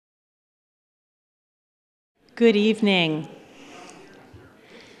Good evening.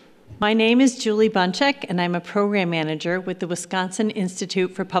 My name is Julie Bunchek, and I'm a program manager with the Wisconsin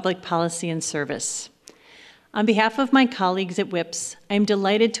Institute for Public Policy and Service. On behalf of my colleagues at WIPS, I'm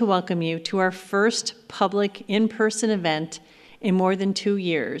delighted to welcome you to our first public in-person event in more than 2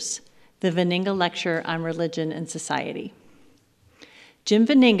 years, the Veninga Lecture on Religion and Society. Jim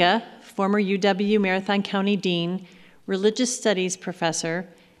Veninga, former UW Marathon County Dean, religious studies professor,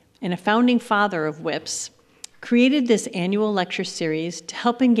 and a founding father of WIPS, created this annual lecture series to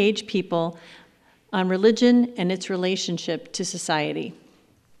help engage people on religion and its relationship to society.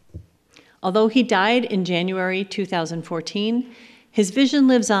 Although he died in January 2014, his vision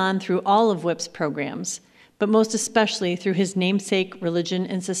lives on through all of WIP's programs, but most especially through his namesake Religion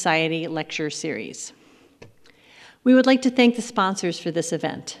and Society lecture series. We would like to thank the sponsors for this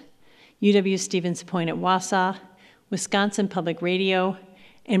event: UW-Stevens Point at Wausau, Wisconsin Public Radio,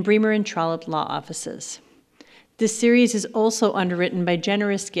 and Bremer and Trollope Law Offices. This series is also underwritten by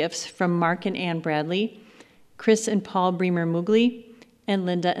generous gifts from Mark and Ann Bradley, Chris and Paul Bremer Mugli, and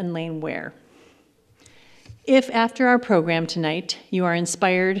Linda and Lane Ware. If after our program tonight you are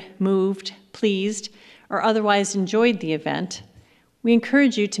inspired, moved, pleased, or otherwise enjoyed the event, we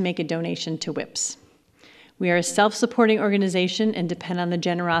encourage you to make a donation to WIPS. We are a self-supporting organization and depend on the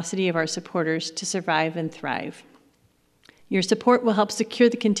generosity of our supporters to survive and thrive. Your support will help secure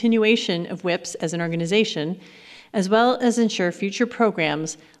the continuation of WIPS as an organization, as well as ensure future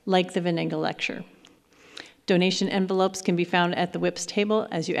programs like the Veninga Lecture. Donation envelopes can be found at the WIPS table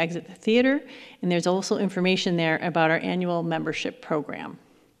as you exit the theater, and there's also information there about our annual membership program.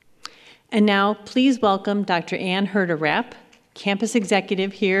 And now, please welcome Dr. Ann Herder-Rapp, campus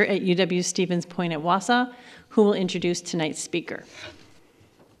executive here at UW-Stevens Point at Wausau, who will introduce tonight's speaker.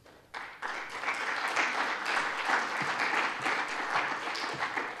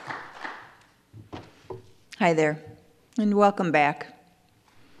 Hi there, and welcome back.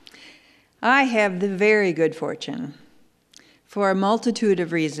 I have the very good fortune, for a multitude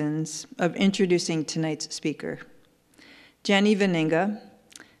of reasons, of introducing tonight's speaker. Jenny Veninga,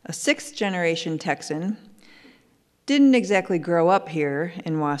 a sixth-generation Texan, didn't exactly grow up here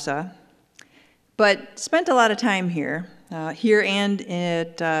in Wausau, but spent a lot of time here, and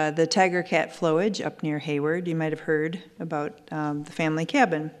at the Tiger Cat Flowage up near Hayward. You might have heard about the family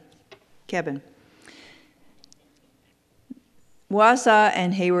cabin. Wausau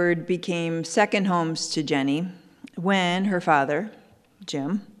and Hayward became second homes to Jenny when her father,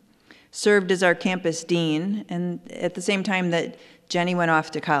 Jim, served as our campus dean, and at the same time that Jenny went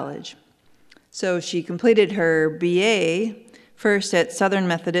off to college. So she completed her BA first at Southern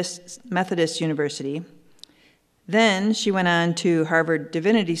Methodist University. Then she went on to Harvard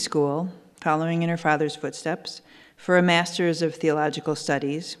Divinity School, following in her father's footsteps, for a Master's of Theological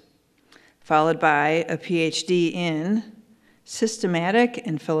Studies, followed by a PhD in Systematic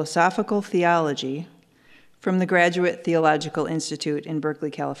and Philosophical Theology from the Graduate Theological Institute in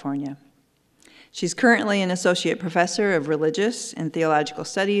Berkeley, California. She's currently an Associate Professor of Religious and Theological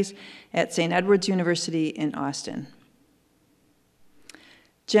Studies at St. Edward's University in Austin.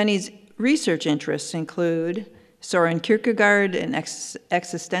 Jenny's research interests include Soren Kierkegaard and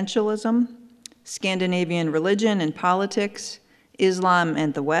existentialism, Scandinavian religion and politics, Islam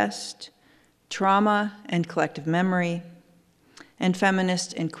and the West, trauma and collective memory, and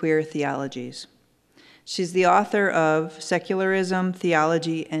feminist and queer theologies. She's the author of Secularism,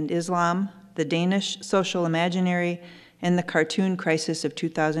 Theology, and Islam, The Danish Social Imaginary, and the Cartoon Crisis of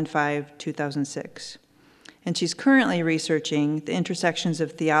 2005-2006. And she's currently researching the intersections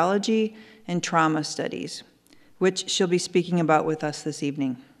of theology and trauma studies, which she'll be speaking about with us this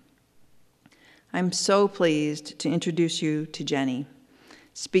evening. I'm so pleased to introduce you to Jenny,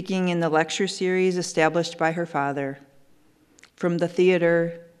 speaking in the lecture series established by her father, from the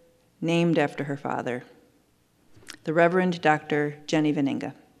theater named after her father, the Reverend Dr. Jenny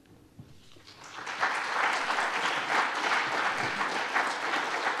Veninga.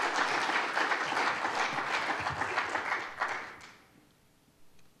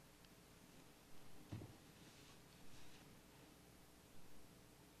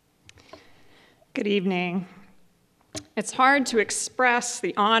 Good evening. It's hard to express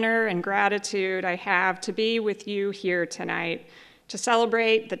the honor and gratitude I have to be with you here tonight to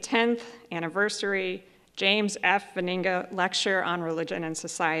celebrate the 10th anniversary James F. Veninga Lecture on Religion and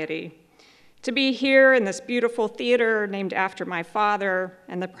Society. To be here in this beautiful theater named after my father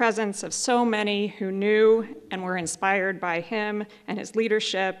and the presence of so many who knew and were inspired by him and his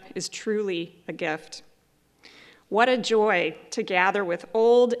leadership is truly a gift. What a joy to gather with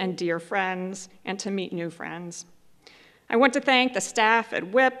old and dear friends and to meet new friends. I want to thank the staff at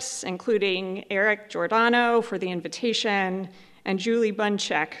WIPS, including Eric Giordano for the invitation, and Julie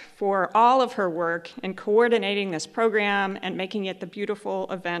Bunchek for all of her work in coordinating this program and making it the beautiful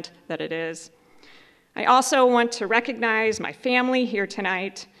event that it is. I also want to recognize my family here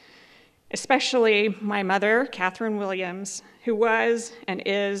tonight, especially my mother, Catherine Williams, who was and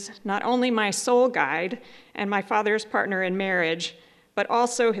is not only my soul guide and my father's partner in marriage, but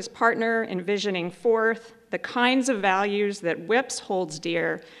also his partner in visioning forth the kinds of values that WIPS holds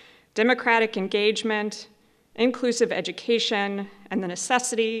dear: democratic engagement, inclusive education, and the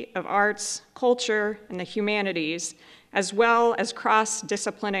necessity of arts, culture, and the humanities, as well as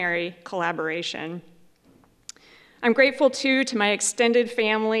cross-disciplinary collaboration. I'm grateful too to my extended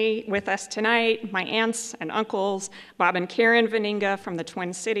family with us tonight, my aunts and uncles, Bob and Karen Veninga from the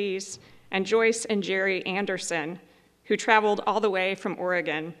Twin Cities, and Joyce and Jerry Anderson, who traveled all the way from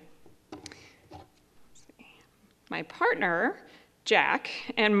Oregon. My partner, Jack,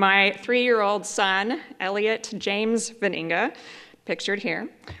 and my 3-year-old son, Elliot James Veninga, pictured here,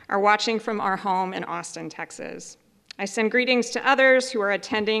 are watching from our home in Austin, Texas. I send greetings to others who are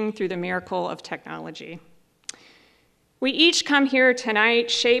attending through the miracle of technology. We each come here tonight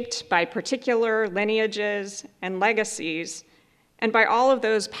shaped by particular lineages and legacies, and by all of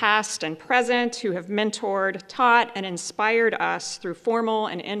those past and present who have mentored, taught, and inspired us through formal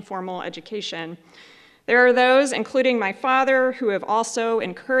and informal education. There are those, including my father, who have also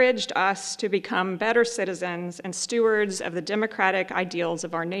encouraged us to become better citizens and stewards of the democratic ideals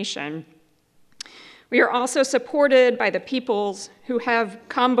of our nation. We are also supported by the peoples who have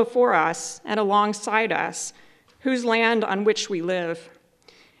come before us and alongside us, whose land on which we live.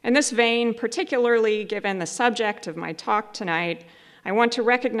 In this vein, particularly given the subject of my talk tonight, I want to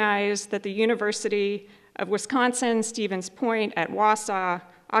recognize that the University of Wisconsin-Stevens Point at Wausau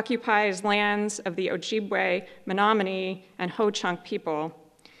occupies lands of the Ojibwe, Menominee, and Ho-Chunk people.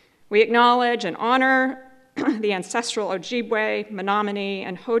 We acknowledge and honor the ancestral Ojibwe, Menominee,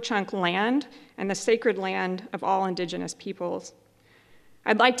 and Ho-Chunk land and the sacred land of all indigenous peoples.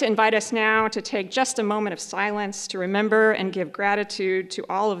 I'd like to invite us now to take just a moment of silence to remember and give gratitude to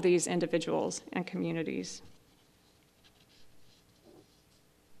all of these individuals and communities.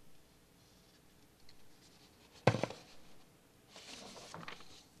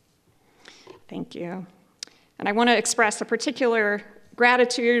 Thank you. And I want to express a particular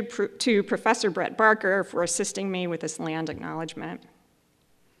gratitude to Professor Brett Barker for assisting me with this land acknowledgement.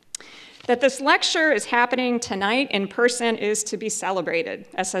 That this lecture is happening tonight in person is to be celebrated,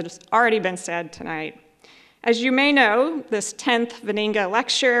 as has already been said tonight. As you may know, this 10th Veninga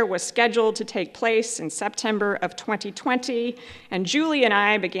lecture was scheduled to take place in September of 2020, and Julie and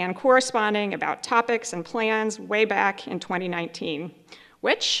I began corresponding about topics and plans way back in 2019.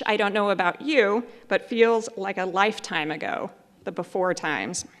 Which, I don't know about you, but feels like a lifetime ago, the before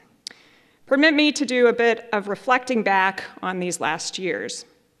times. Permit me to do a bit of reflecting back on these last years.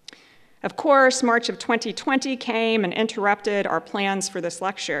 Of course, March of 2020 came and interrupted our plans for this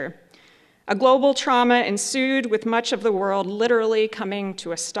lecture. A global trauma ensued with much of the world literally coming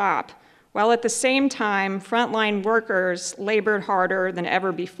to a stop, while at the same time, frontline workers labored harder than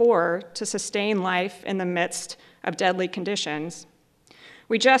ever before to sustain life in the midst of deadly conditions.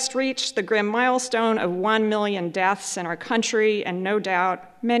 We just reached the grim milestone of 1 million deaths in our country, and no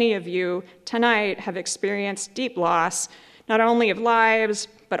doubt many of you tonight have experienced deep loss, not only of lives,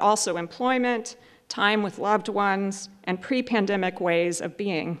 but also employment, time with loved ones, and pre-pandemic ways of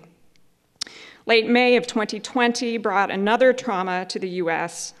being. Late May of 2020 brought another trauma to the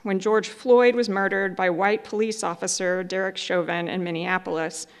US when George Floyd was murdered by white police officer Derek Chauvin in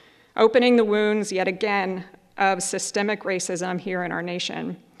Minneapolis, opening the wounds yet again of systemic racism here in our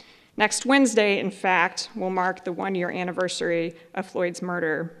nation. Next Wednesday, in fact, will mark the 1-year anniversary of Floyd's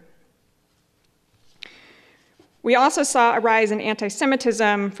murder. We also saw a rise in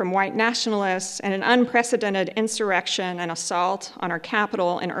anti-Semitism from white nationalists and an unprecedented insurrection and assault on our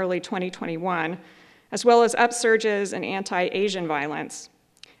capital in early 2021, as well as upsurges in anti-Asian violence.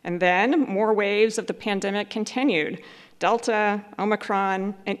 And then more waves of the pandemic continued. Delta,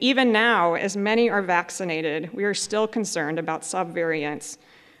 Omicron, and even now, as many are vaccinated, we are still concerned about subvariants.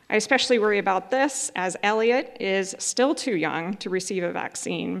 I especially worry about this as Elliot is still too young to receive a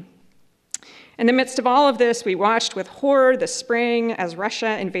vaccine. In the midst of all of this, we watched with horror the spring as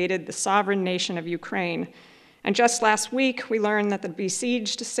Russia invaded the sovereign nation of Ukraine. And just last week, we learned that the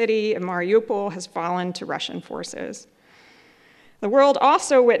besieged city of Mariupol has fallen to Russian forces. The world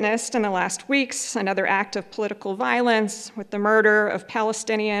also witnessed in the last weeks another act of political violence with the murder of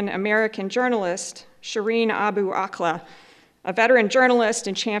Palestinian-American journalist Shireen Abu Akleh, a veteran journalist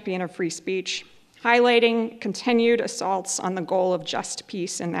and champion of free speech. highlighting continued assaults on the goal of just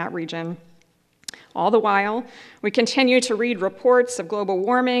peace in that region. All the while, we continue to read reports of global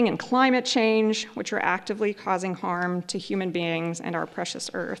warming and climate change, which are actively causing harm to human beings and our precious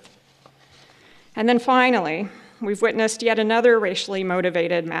earth. And then finally, we've witnessed yet another racially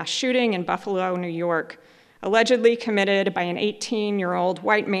motivated mass shooting in Buffalo, New York, allegedly committed by an 18-year-old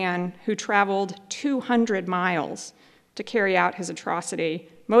white man who traveled 200 miles to carry out his atrocity,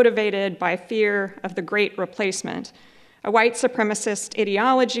 motivated by fear of the Great Replacement, a white supremacist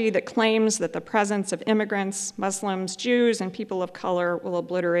ideology that claims that the presence of immigrants, Muslims, Jews, and people of color will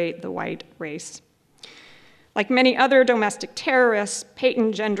obliterate the white race. Like many other domestic terrorists,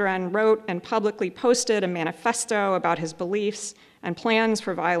 Peyton Gendron wrote and publicly posted a manifesto about his beliefs and plans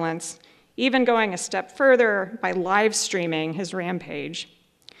for violence, even going a step further by live streaming his rampage.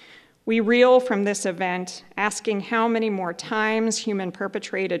 We reel from this event, asking how many more times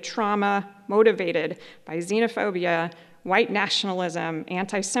human-perpetrated trauma motivated by xenophobia, white nationalism,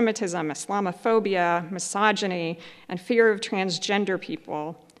 anti-Semitism, Islamophobia, misogyny, and fear of transgender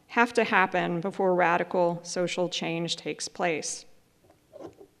people have to happen before radical social change takes place.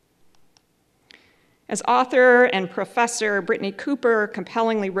 As author and professor Brittany Cooper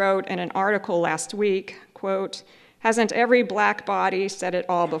compellingly wrote in an article last week, quote, "Hasn't every black body said it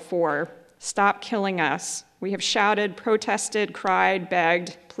all before? Stop killing us. We have shouted, protested, cried,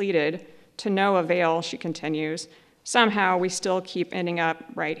 begged, pleaded, to no avail," she continues. Somehow we still keep ending up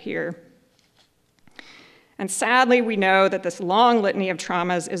right here. And sadly, we know that this long litany of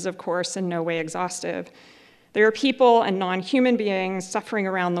traumas is, of course, in no way exhaustive. There are people and non-human beings suffering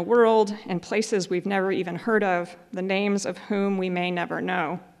around the world in places we've never even heard of, the names of whom we may never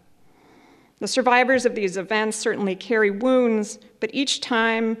know. The survivors of these events certainly carry wounds, but each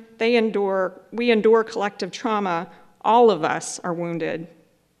time we endure collective trauma, all of us are wounded.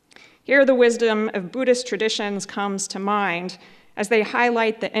 Here, the wisdom of Buddhist traditions comes to mind as they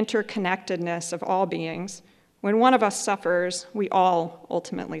highlight the interconnectedness of all beings. When one of us suffers, we all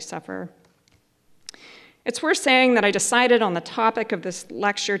ultimately suffer. It's worth saying that I decided on the topic of this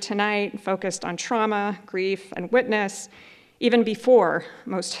lecture tonight, focused on trauma, grief, and witness, even before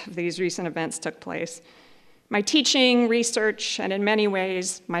most of these recent events took place. My teaching, research, and in many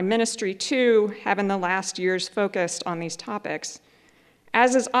ways, my ministry too, have in the last years focused on these topics.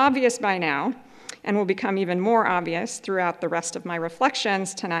 As is obvious by now, and will become even more obvious throughout the rest of my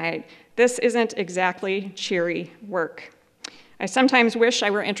reflections tonight, this isn't exactly cheery work. I sometimes wish I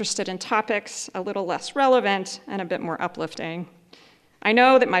were interested in topics a little less relevant and a bit more uplifting. I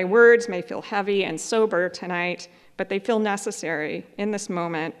know that my words may feel heavy and sober tonight, but they feel necessary in this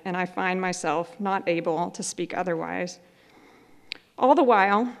moment, and I find myself not able to speak otherwise. All the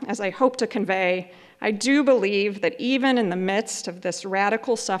while, as I hope to convey, I do believe that even in the midst of this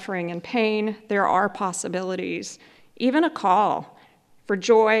radical suffering and pain, there are possibilities, even a call for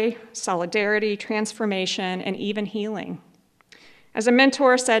joy, solidarity, transformation, and even healing. As a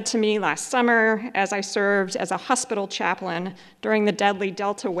mentor said to me last summer, as I served as a hospital chaplain during the deadly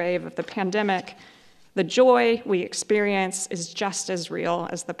Delta wave of the pandemic, the joy we experience is just as real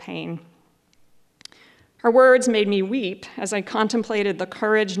as the pain. Her words made me weep as I contemplated the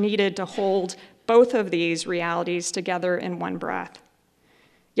courage needed to hold both of these realities together in one breath.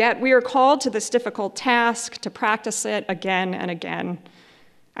 Yet we are called to this difficult task, to practice it again and again.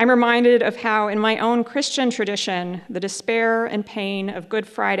 I'm reminded of how in my own Christian tradition, the despair and pain of Good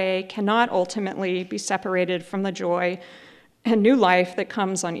Friday cannot ultimately be separated from the joy and new life that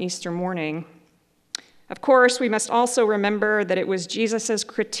comes on Easter morning. Of course, we must also remember that it was Jesus'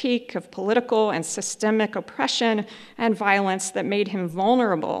 critique of political and systemic oppression and violence that made him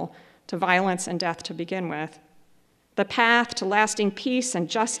vulnerable to violence and death to begin with. The path to lasting peace and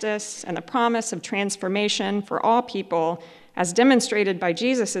justice and the promise of transformation for all people, as demonstrated by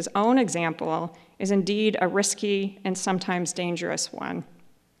Jesus' own example, is indeed a risky and sometimes dangerous one.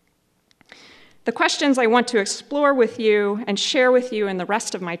 The questions I want to explore with you and share with you in the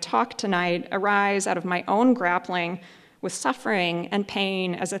rest of my talk tonight arise out of my own grappling with suffering and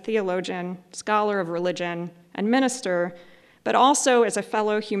pain as a theologian, scholar of religion, and minister, but also as a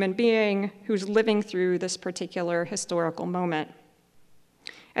fellow human being who's living through this particular historical moment.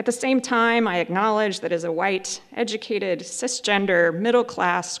 At the same time, I acknowledge that as a white, educated, cisgender,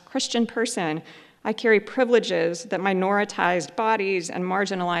 middle-class Christian person, I carry privileges that minoritized bodies and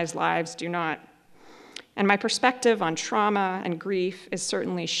marginalized lives do not. And my perspective on trauma and grief is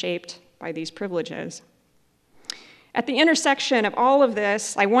certainly shaped by these privileges. At the intersection of all of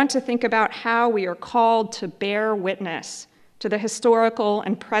this, I want to think about how we are called to bear witness to the historical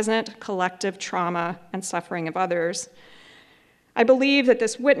and present collective trauma and suffering of others. I believe that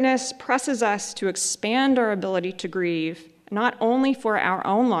this witness presses us to expand our ability to grieve, not only for our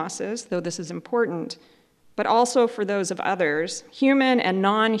own losses, though this is important, but also for those of others, human and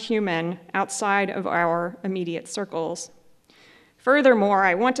non-human, outside of our immediate circles. Furthermore,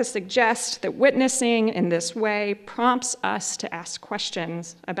 I want to suggest that witnessing in this way prompts us to ask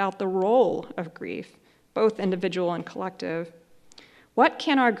questions about the role of grief, both individual and collective. What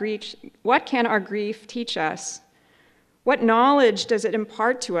can our grief teach us? What knowledge does it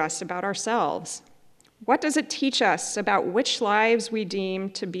impart to us about ourselves? What does it teach us about which lives we deem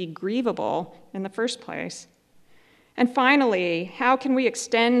to be grievable in the first place? And finally, how can we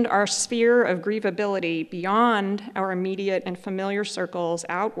extend our sphere of grievability beyond our immediate and familiar circles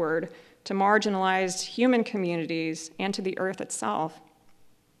outward to marginalized human communities and to the earth itself?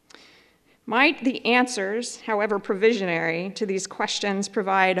 Might the answers, however provisionary, to these questions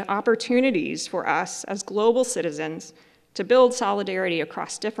provide opportunities for us as global citizens to build solidarity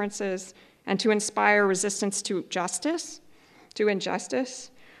across differences and to inspire resistance to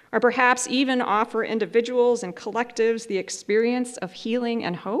injustice, or perhaps even offer individuals and collectives the experience of healing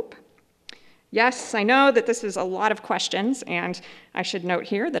and hope? Yes, I know that this is a lot of questions, and I should note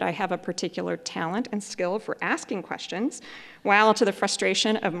here that I have a particular talent and skill for asking questions, while to the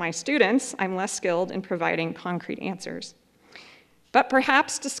frustration of my students, I'm less skilled in providing concrete answers. But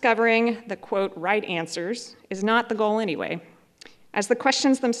perhaps discovering the, quote, right answers is not the goal anyway, as the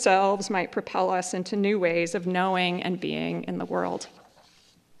questions themselves might propel us into new ways of knowing and being in the world.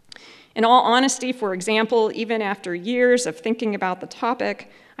 In all honesty, for example, even after years of thinking about the topic,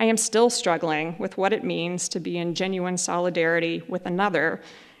 I am still struggling with what it means to be in genuine solidarity with another,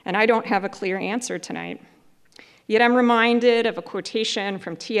 and I don't have a clear answer tonight. Yet I'm reminded of a quotation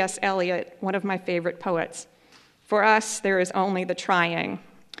from T.S. Eliot, one of my favorite poets. For us, there is only the trying.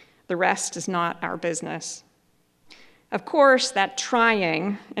 The rest is not our business. Of course, that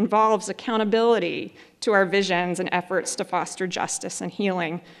trying involves accountability to our visions and efforts to foster justice and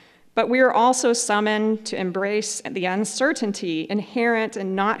healing. But we are also summoned to embrace the uncertainty inherent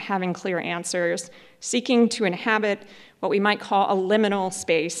in not having clear answers, seeking to inhabit what we might call a liminal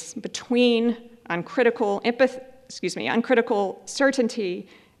space between uncritical certainty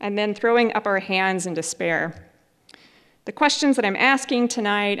and then throwing up our hands in despair. The questions that I'm asking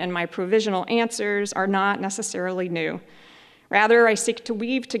tonight and my provisional answers are not necessarily new. Rather, I seek to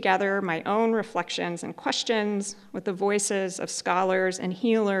weave together my own reflections and questions with the voices of scholars and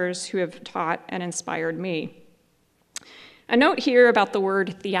healers who have taught and inspired me. A note here about the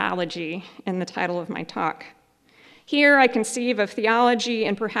word theology in the title of my talk. Here I conceive of theology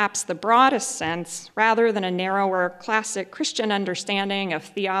in perhaps the broadest sense, rather than a narrower classic Christian understanding of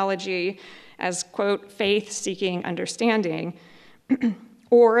theology as, quote, faith-seeking understanding,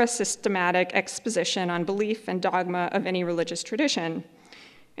 or a systematic exposition on belief and dogma of any religious tradition.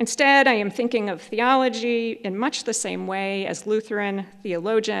 Instead, I am thinking of theology in much the same way as Lutheran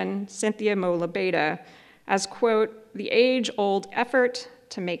theologian Cynthia Mola-Beta, as, quote, the age-old effort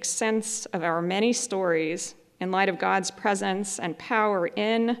to make sense of our many stories in light of God's presence and power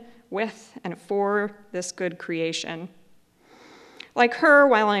in, with, and for this good creation. Like her,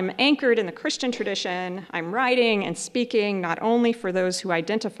 while I'm anchored in the Christian tradition, I'm writing and speaking not only for those who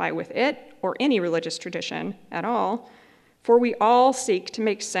identify with it or any religious tradition at all, for we all seek to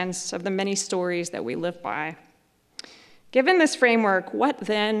make sense of the many stories that we live by. Given this framework, what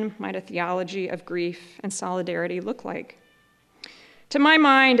then might a theology of grief and solidarity look like? To my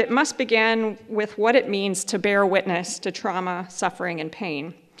mind, it must begin with what it means to bear witness to trauma, suffering, and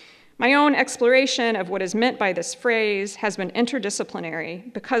pain. My own exploration of what is meant by this phrase has been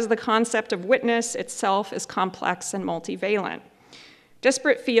interdisciplinary because the concept of witness itself is complex and multivalent.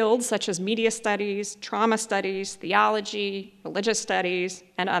 Disparate fields such as media studies, trauma studies, theology, religious studies,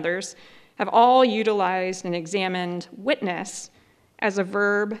 and others have all utilized and examined witness as a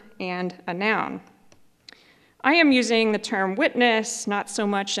verb and a noun. I am using the term witness not so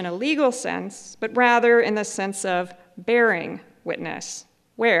much in a legal sense, but rather in the sense of bearing witness,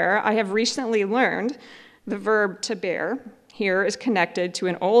 where I have recently learned the verb to bear here is connected to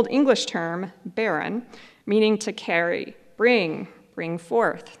an Old English term, bearen, meaning to carry, bring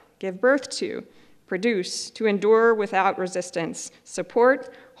forth, give birth to, produce, to endure without resistance,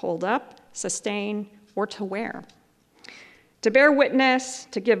 support, hold up, sustain, or to wear. To bear witness,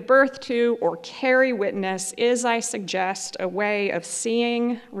 to give birth to, or carry witness is, I suggest, a way of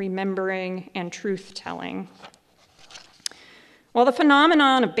seeing, remembering, and truth-telling. While the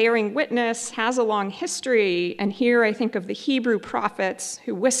phenomenon of bearing witness has a long history, and here I think of the Hebrew prophets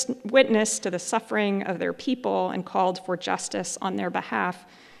who witnessed to the suffering of their people and called for justice on their behalf,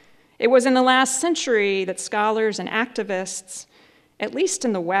 it was in the last century that scholars and activists at least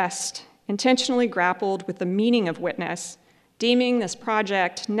in the West, intentionally grappled with the meaning of witness, deeming this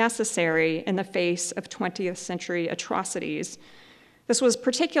project necessary in the face of 20th century atrocities. This was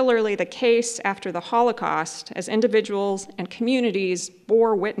particularly the case after the Holocaust, as individuals and communities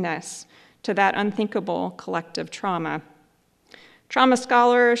bore witness to that unthinkable collective trauma. Trauma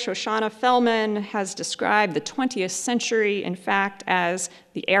scholar Shoshana Fellman has described the 20th century, in fact, as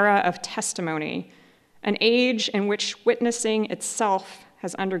the era of testimony, an age in which witnessing itself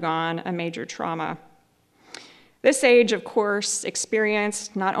has undergone a major trauma. This age, of course,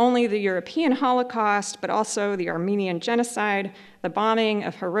 experienced not only the European Holocaust, but also the Armenian genocide, the bombing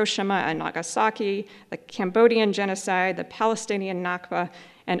of Hiroshima and Nagasaki, the Cambodian genocide, the Palestinian Nakba,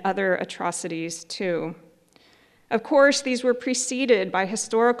 and other atrocities too. Of course, these were preceded by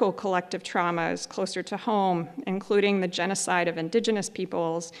historical collective traumas closer to home, including the genocide of indigenous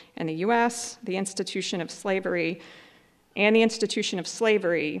peoples in the US, the institution of slavery,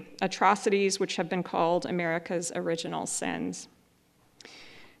 atrocities which have been called America's original sins.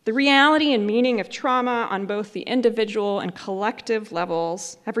 The reality and meaning of trauma on both the individual and collective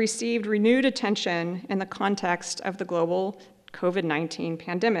levels have received renewed attention in the context of the global COVID-19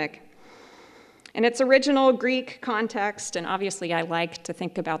 pandemic. In its original Greek context, and obviously I like to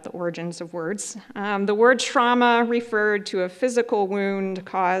think about the origins of words, the word trauma referred to a physical wound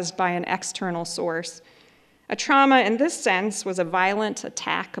caused by an external source. A trauma in this sense was a violent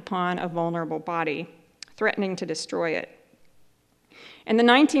attack upon a vulnerable body, threatening to destroy it. In the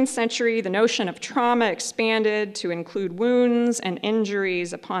 19th century, the notion of trauma expanded to include wounds and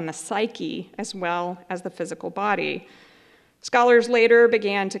injuries upon the psyche as well as the physical body. Scholars later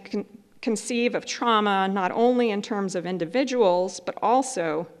began to conceive of trauma not only in terms of individuals, but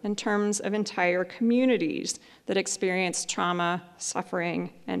also in terms of entire communities that experience trauma,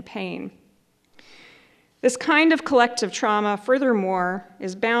 suffering, and pain. This kind of collective trauma, furthermore,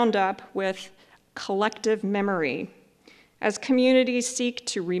 is bound up with collective memory, as communities seek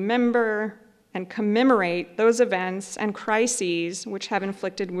to remember and commemorate those events and crises which have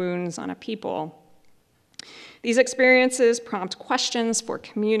inflicted wounds on a people. These experiences prompt questions for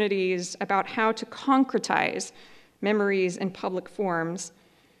communities about how to concretize memories in public forms.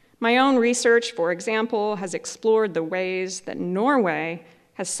 My own research, for example, has explored the ways that Norway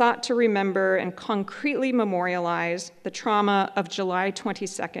has sought to remember and concretely memorialize the trauma of July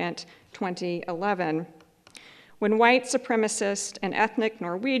 22nd, 2011, when white supremacist and ethnic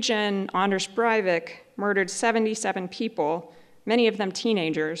Norwegian Anders Breivik murdered 77 people, many of them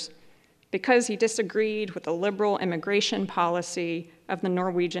teenagers, because he disagreed with the liberal immigration policy of the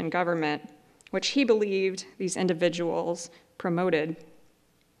Norwegian government, which he believed these individuals promoted.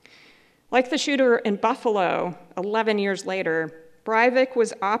 Like the shooter in Buffalo 11 years later, Breivik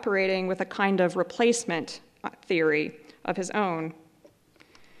was operating with a kind of replacement theory of his own.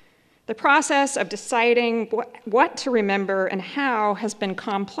 The process of deciding what to remember and how has been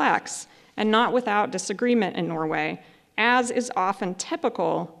complex and not without disagreement in Norway, as is often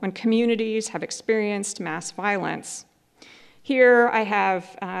typical when communities have experienced mass violence. Here I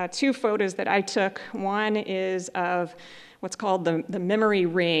have two photos that I took. One is of what's called the memory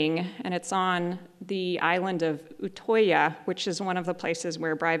ring, and it's on the island of Utøya, which is one of the places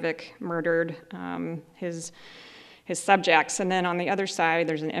where Breivik murdered his subjects. And then on the other side,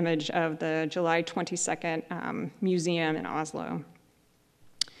 there's an image of the July 22nd museum in Oslo.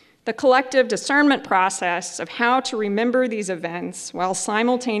 The collective discernment process of how to remember these events while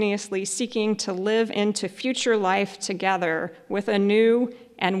simultaneously seeking to live into future life together with a new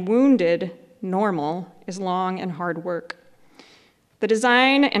and wounded normal is long and hard work. The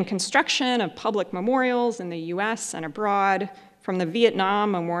design and construction of public memorials in the US and abroad, from the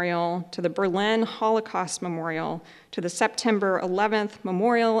Vietnam Memorial to the Berlin Holocaust Memorial to the September 11th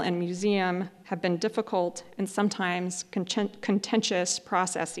Memorial and Museum, have been difficult and sometimes contentious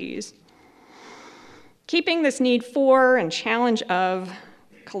processes. Keeping this need for and challenge of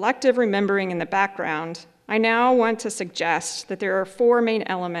collective remembering in the background, I now want to suggest that there are four main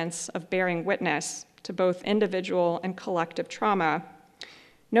elements of bearing witness to both individual and collective trauma.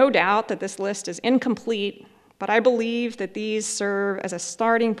 No doubt that this list is incomplete, but I believe that these serve as a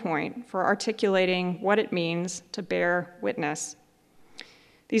starting point for articulating what it means to bear witness.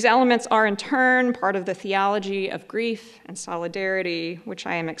 These elements are in turn part of the theology of grief and solidarity, which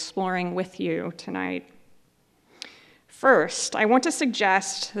I am exploring with you tonight. First, I want to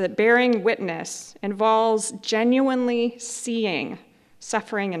suggest that bearing witness involves genuinely seeing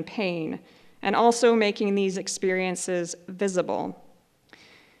suffering and pain, and also making these experiences visible.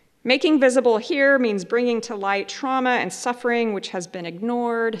 Making visible here means bringing to light trauma and suffering which has been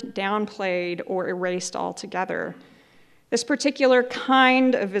ignored, downplayed, or erased altogether. This particular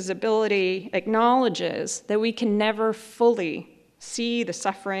kind of visibility acknowledges that we can never fully see the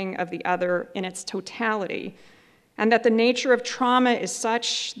suffering of the other in its totality, and that the nature of trauma is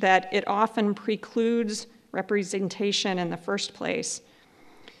such that it often precludes representation in the first place.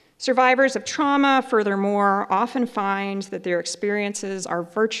 Survivors of trauma, furthermore, often find that their experiences are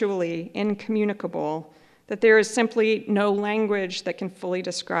virtually incommunicable, that there is simply no language that can fully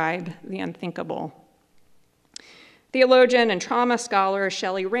describe the unthinkable. Theologian and trauma scholar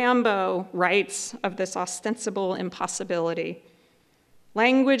Shelley Rambo writes of this ostensible impossibility.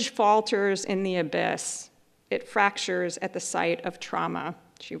 Language falters in the abyss. It fractures at the site of trauma,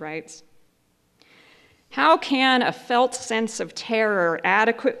 she writes. How can a felt sense of terror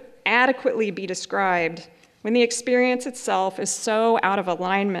adequately be described when the experience itself is so out of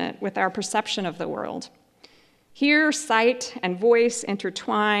alignment with our perception of the world? Here, sight and voice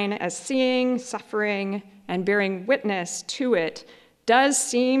intertwine as seeing, suffering, and bearing witness to it does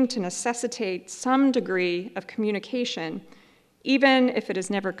seem to necessitate some degree of communication, even if it is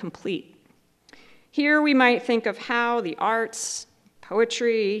never complete. Here we might think of how the arts,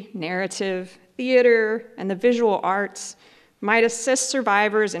 poetry, narrative, theater, and the visual arts might assist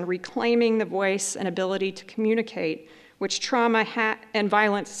survivors in reclaiming the voice and ability to communicate, which trauma and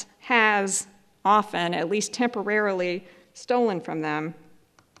violence has often, at least temporarily, stolen from them.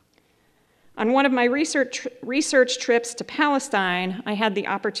 On one of my research trips to Palestine, I had the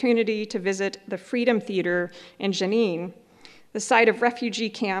opportunity to visit the Freedom Theater in Jenin, the site of refugee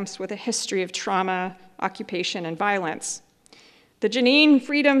camps with a history of trauma, occupation, and violence. The Jenin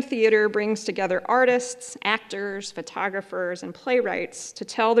Freedom Theater brings together artists, actors, photographers, and playwrights to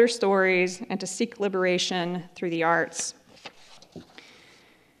tell their stories and to seek liberation through the arts.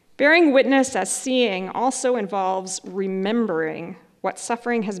 Bearing witness as seeing also involves remembering what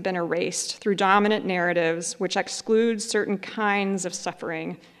suffering has been erased through dominant narratives which exclude certain kinds of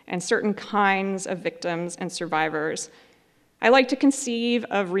suffering and certain kinds of victims and survivors. I like to conceive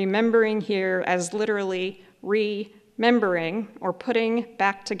of remembering here as literally remembering or putting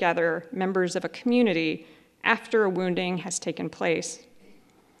back together members of a community after a wounding has taken place.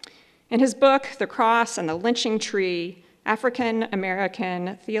 In his book, The Cross and the Lynching Tree,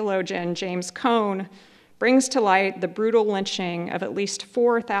 African-American theologian James Cone brings to light the brutal lynching of at least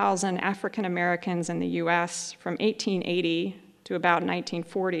 4,000 African Americans in the US from 1880 to about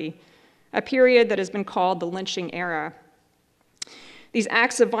 1940, a period that has been called the lynching era. These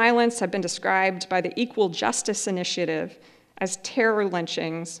acts of violence have been described by the Equal Justice Initiative as terror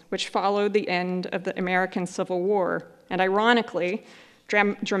lynchings, which followed the end of the American Civil War, and ironically,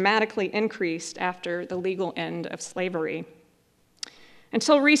 dramatically increased after the legal end of slavery.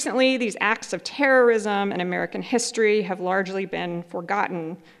 Until recently, these acts of terrorism in American history have largely been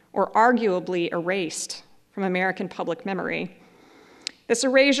forgotten or arguably erased from American public memory. This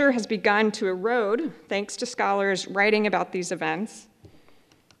erasure has begun to erode thanks to scholars writing about these events.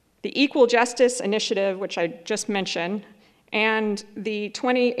 The Equal Justice Initiative, which I just mentioned, and the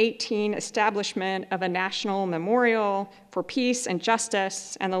 2018 establishment of a National Memorial for Peace and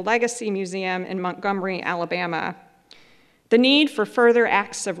Justice and the Legacy Museum in Montgomery, Alabama. The need for further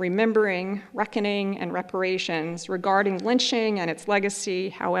acts of remembering, reckoning, and reparations regarding lynching and its legacy,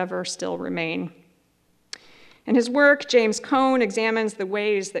 however, still remain. In his work, James Cone examines the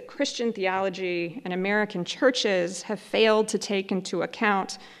ways that Christian theology and American churches have failed to take into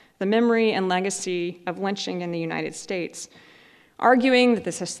account the memory and legacy of lynching in the United States, arguing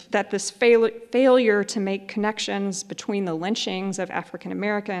that this failure to make connections between the lynchings of African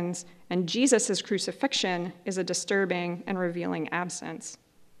Americans and Jesus' crucifixion is a disturbing and revealing absence.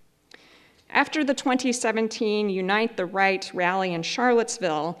 After the 2017 Unite the Right rally in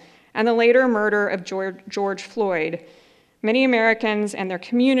Charlottesville and the later murder of George Floyd, many Americans and their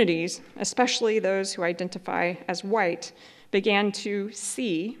communities, especially those who identify as white, began to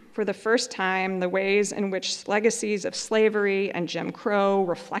see for the first time the ways in which legacies of slavery and Jim Crow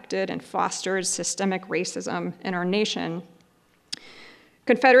reflected and fostered systemic racism in our nation.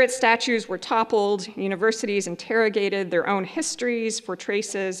 Confederate statues were toppled, universities interrogated their own histories for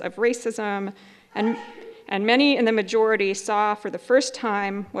traces of racism, and many in the majority saw for the first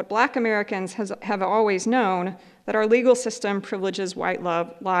time what Black Americans have always known, that our legal system privileges white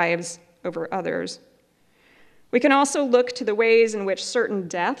lives over others. We can also look to the ways in which certain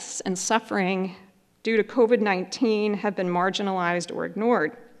deaths and suffering due to COVID-19 have been marginalized or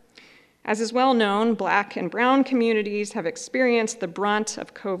ignored. As is well known, Black and brown communities have experienced the brunt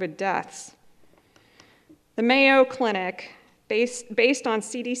of COVID deaths. The Mayo Clinic, based on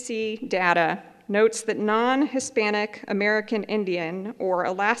CDC data, notes that non-Hispanic American Indian or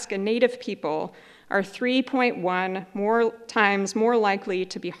Alaska Native people are 3.1 times more likely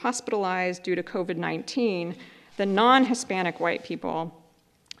to be hospitalized due to COVID-19 than non-Hispanic white people.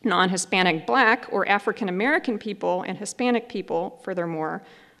 Non-Hispanic Black or African American people and Hispanic people, furthermore,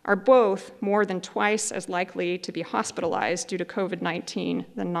 are both more than twice as likely to be hospitalized due to COVID-19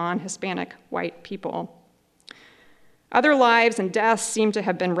 than non-Hispanic white people. Other lives and deaths seem to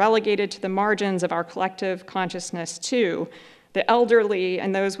have been relegated to the margins of our collective consciousness too. The elderly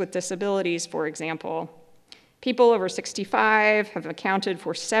and those with disabilities, for example. People over 65 have accounted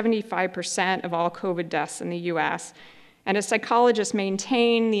for 75% of all COVID deaths in the US, and as psychologists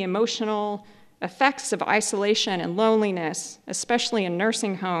maintain, the emotional effects of isolation and loneliness, especially in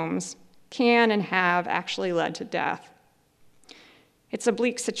nursing homes, can and have actually led to death. It's a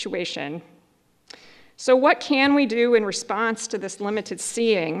bleak situation. So what can we do in response to this limited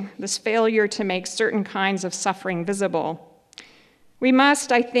seeing, this failure to make certain kinds of suffering visible? We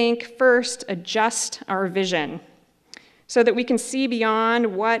must, I think, first adjust our vision so that we can see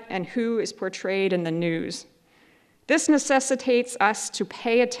beyond what and who is portrayed in the news. This necessitates us to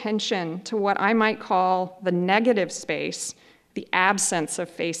pay attention to what I might call the negative space, the absence of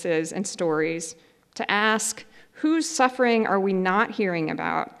faces and stories, to ask, whose suffering are we not hearing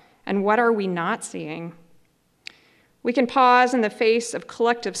about, and what are we not seeing? We can pause in the face of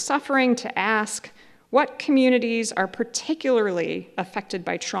collective suffering to ask, what communities are particularly affected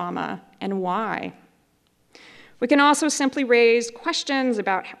by trauma, and why? We can also simply raise questions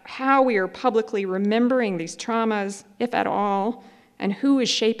about how we are publicly remembering these traumas, if at all, and who is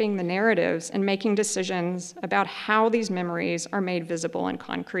shaping the narratives and making decisions about how these memories are made visible and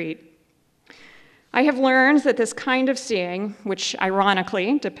concrete. I have learned that this kind of seeing, which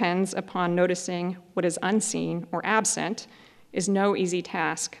ironically depends upon noticing what is unseen or absent, is no easy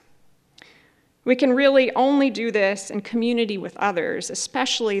task. We can really only do this in community with others,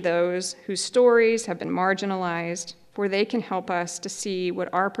 especially those whose stories have been marginalized, for they can help us to see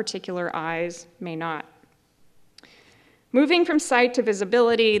what our particular eyes may not. Moving from sight to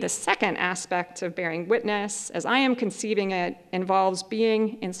visibility, the second aspect of bearing witness, as I am conceiving it, involves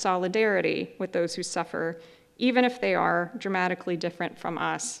being in solidarity with those who suffer, even if they are dramatically different from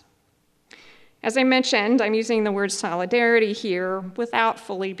us. As I mentioned, I'm using the word solidarity here without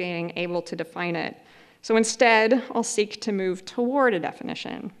fully being able to define it. So instead, I'll seek to move toward a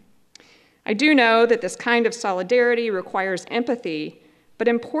definition. I do know that this kind of solidarity requires empathy, but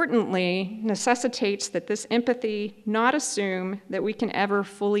importantly, necessitates that this empathy not assume that we can ever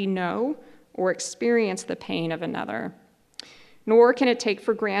fully know or experience the pain of another, nor can it take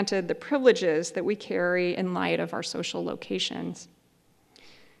for granted the privileges that we carry in light of our social locations.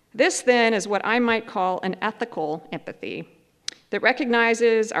 This, then, is what I might call an ethical empathy that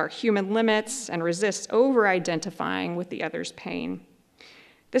recognizes our human limits and resists over-identifying with the other's pain.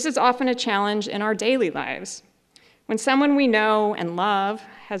 This is often a challenge in our daily lives. When someone we know and love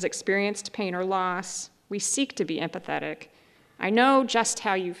has experienced pain or loss, we seek to be empathetic. I know just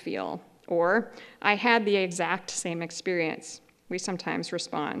how you feel, or I had the exact same experience. We sometimes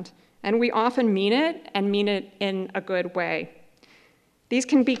respond, and we often mean it and mean it in a good way. These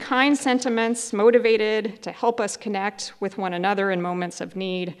can be kind sentiments motivated to help us connect with one another in moments of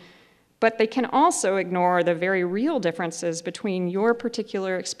need, but they can also ignore the very real differences between your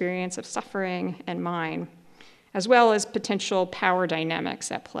particular experience of suffering and mine, as well as potential power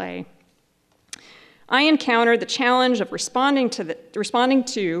dynamics at play. I encountered the challenge of responding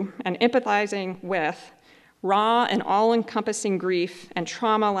to and empathizing with raw and all-encompassing grief and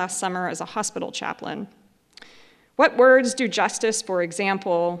trauma last summer as a hospital chaplain. What words do justice, for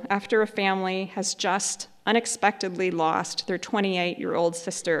example, after a family has just unexpectedly lost their 28-year-old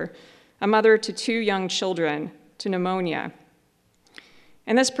sister, a mother to 2 young children, to pneumonia?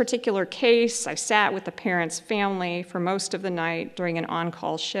 In this particular case, I sat with the parent's family for most of the night during an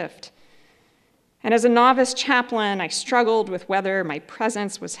on-call shift. And as a novice chaplain, I struggled with whether my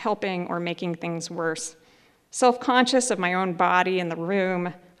presence was helping or making things worse. Self-conscious of my own body in the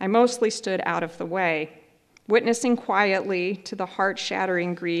room, I mostly stood out of the way, witnessing quietly to the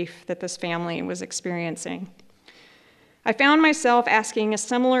heart-shattering grief that this family was experiencing. I found myself asking a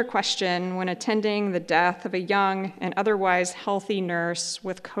similar question when attending the death of a young and otherwise healthy nurse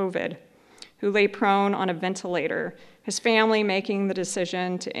with COVID, who lay prone on a ventilator, his family making the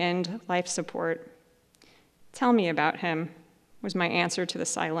decision to end life support. "Tell me about him," was my answer to the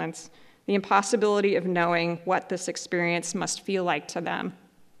silence, the impossibility of knowing what this experience must feel like to them.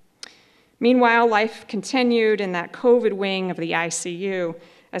 Meanwhile, life continued in that COVID wing of the ICU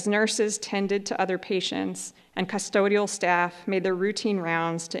as nurses tended to other patients and custodial staff made their routine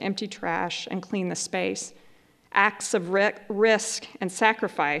rounds to empty trash and clean the space, acts of risk and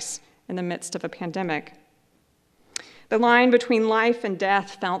sacrifice in the midst of a pandemic. The line between life and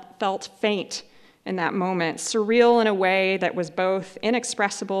death felt faint in that moment, surreal in a way that was both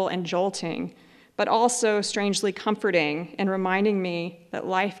inexpressible and jolting, but also strangely comforting in reminding me that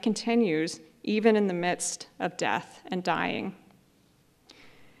life continues even in the midst of death and dying.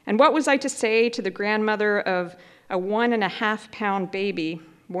 And what was I to say to the grandmother of a 1.5-pound baby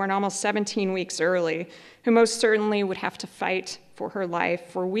born almost 17 weeks early, who most certainly would have to fight for her life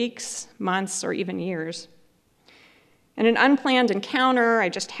for weeks, months, or even years? In an unplanned encounter, I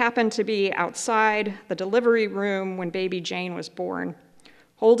just happened to be outside the delivery room when baby Jane was born,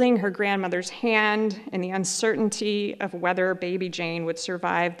 holding her grandmother's hand in the uncertainty of whether baby Jane would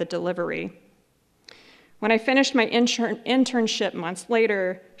survive the delivery. When I finished my internship months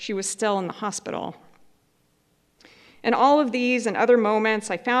later, she was still in the hospital. In all of these and other moments,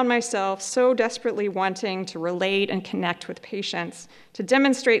 I found myself so desperately wanting to relate and connect with patients, to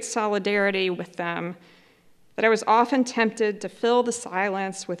demonstrate solidarity with them, that I was often tempted to fill the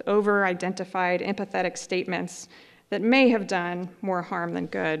silence with over-identified empathetic statements that may have done more harm than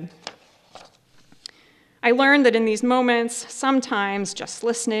good. I learned that in these moments, sometimes just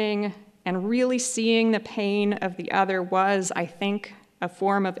listening and really seeing the pain of the other was, I think, a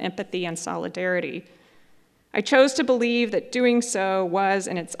form of empathy and solidarity. I chose to believe that doing so was,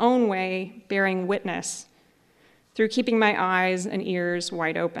 in its own way, bearing witness through keeping my eyes and ears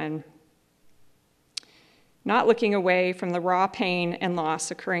wide open, not looking away from the raw pain and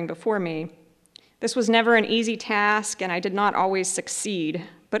loss occurring before me. This was never an easy task, and I did not always succeed,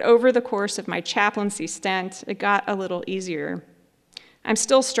 but over the course of my chaplaincy stint, it got a little easier. I'm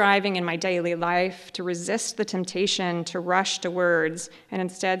still striving in my daily life to resist the temptation to rush to words and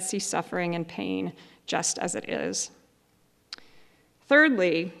instead see suffering and pain just as it is.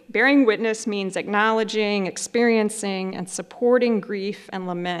 Thirdly, bearing witness means acknowledging, experiencing, and supporting grief and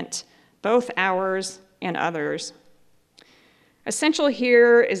lament, both ours and others. Essential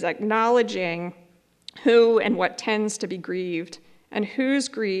here is acknowledging who and what tends to be grieved and whose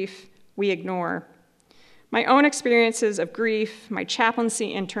grief we ignore. My own experiences of grief, my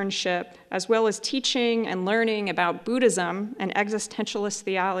chaplaincy internship, as well as teaching and learning about Buddhism and existentialist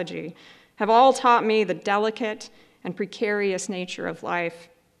theology have all taught me the delicate and precarious nature of life.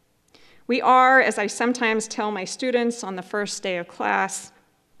 We are, as I sometimes tell my students on the first day of class,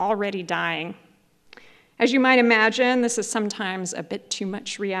 already dying. As you might imagine, this is sometimes a bit too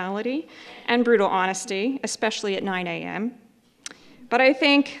much reality and brutal honesty, especially at 9 a.m. But I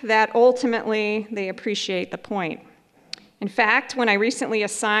think that ultimately they appreciate the point. In fact, when I recently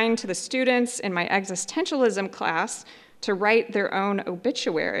assigned to the students in my existentialism class to write their own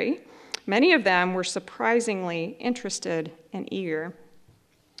obituary, many of them were surprisingly interested and eager.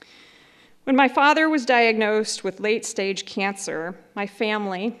 When my father was diagnosed with late-stage cancer, my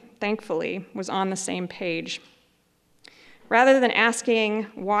family, thankfully, was on the same page. Rather than asking,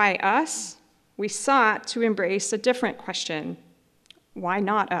 why us, we sought to embrace a different question. Why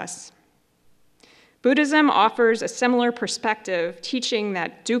not us? Buddhism offers a similar perspective, teaching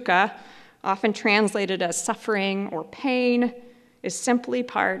that dukkha, often translated as suffering or pain, is simply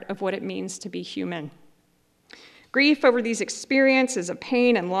part of what it means to be human. Grief over these experiences of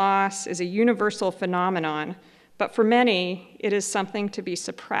pain and loss is a universal phenomenon, but for many, it is something to be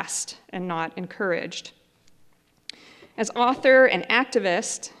suppressed and not encouraged. As author and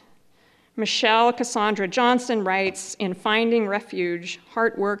activist, Michelle Cassandra Johnson writes in Finding Refuge,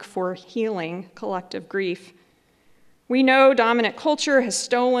 Heart Work for Healing Collective Grief, "We know dominant culture has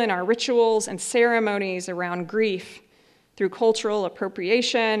stolen our rituals and ceremonies around grief through cultural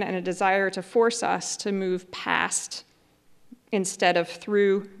appropriation and a desire to force us to move past instead of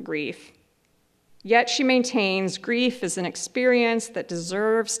through grief. Yet she maintains grief is an experience that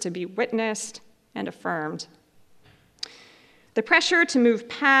deserves to be witnessed and affirmed. The pressure to move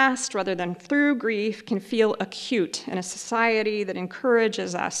past rather than through grief can feel acute in a society that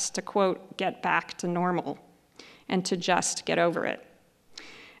encourages us to, quote, get back to normal and to just get over it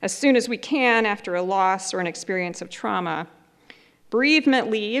as soon as we can after a loss or an experience of trauma.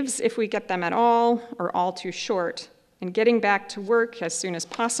 Bereavement leaves, if we get them at all, are all too short, and getting back to work as soon as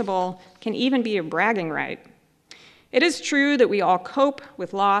possible can even be a bragging right. It is true that we all cope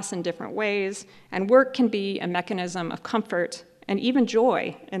with loss in different ways, and work can be a mechanism of comfort and even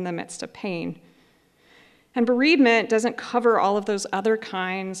joy in the midst of pain. And bereavement doesn't cover all of those other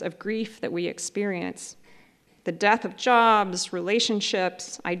kinds of grief that we experience. The death of jobs,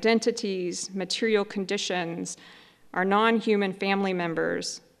 relationships, identities, material conditions, our non-human family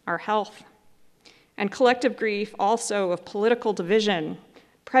members, our health, and collective grief also of political division,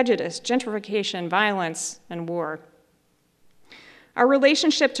 prejudice, gentrification, violence, and war. Our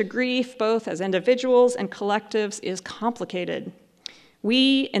relationship to grief, both as individuals and collectives, is complicated.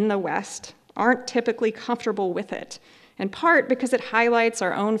 We in the West aren't typically comfortable with it, in part because it highlights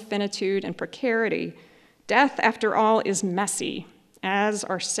our own finitude and precarity. Death, after all, is messy, as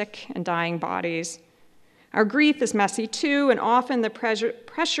are sick and dying bodies. Our grief is messy too, and often the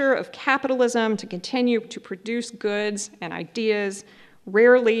pressure of capitalism to continue to produce goods and ideas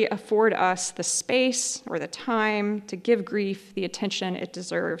rarely afford us the space or the time to give grief the attention it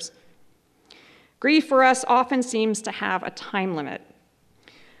deserves. Grief for us often seems to have a time limit.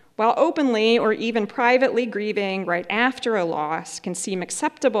 While openly or even privately grieving right after a loss can seem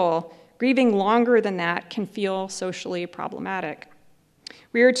acceptable, grieving longer than that can feel socially problematic.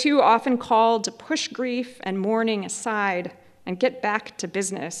 We are too often called to push grief and mourning aside and get back to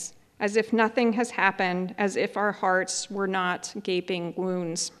business, as if nothing has happened, as if our hearts were not gaping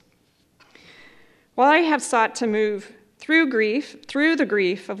wounds. While I have sought to move through the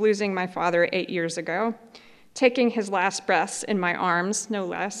grief of losing my father 8 years ago, taking his last breaths in my arms, no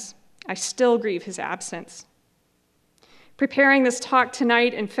less, I still grieve his absence. Preparing this talk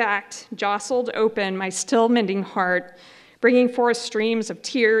tonight, in fact, jostled open my still mending heart, bringing forth streams of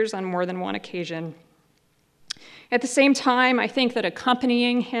tears on more than one occasion. At the same time, I think that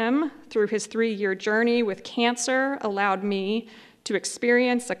accompanying him through his 3-year journey with cancer allowed me to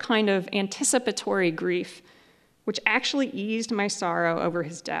experience a kind of anticipatory grief, which actually eased my sorrow over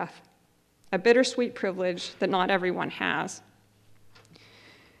his death, a bittersweet privilege that not everyone has.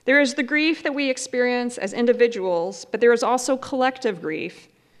 There is the grief that we experience as individuals, but there is also collective grief,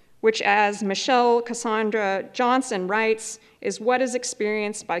 which, as Michelle Cassandra Johnson writes, is what is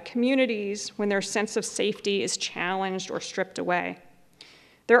experienced by communities when their sense of safety is challenged or stripped away.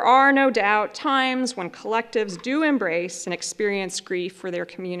 There are no doubt times when collectives do embrace and experience grief for their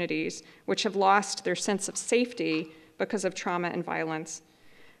communities, which have lost their sense of safety because of trauma and violence.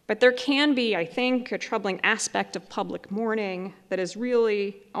 But there can be, I think, a troubling aspect of public mourning that is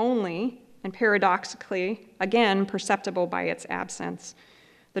really only, and paradoxically, again, perceptible by its absence.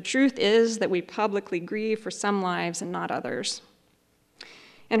 The truth is that we publicly grieve for some lives and not others.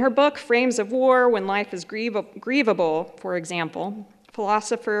 In her book, Frames of War, When Life is Grievable, for example,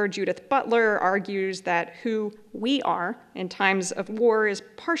 philosopher Judith Butler argues that who we are in times of war is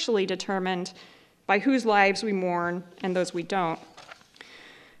partially determined by whose lives we mourn and those we don't.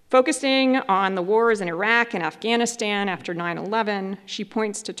 Focusing on the wars in Iraq and Afghanistan after 9/11, she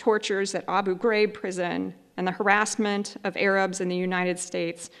points to tortures at Abu Ghraib prison and the harassment of Arabs in the United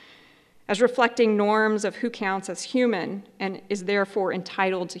States as reflecting norms of who counts as human and is therefore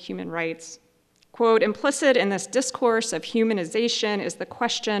entitled to human rights. Quote, implicit in this discourse of humanization is the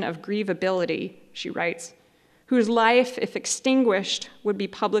question of grievability, she writes, whose life, if extinguished, would be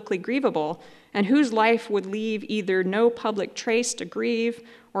publicly grievable, and whose life would leave either no public trace to grieve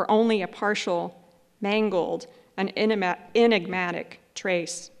or only a partial, mangled, and enigmatic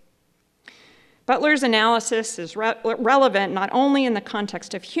trace. Butler's analysis is relevant not only in the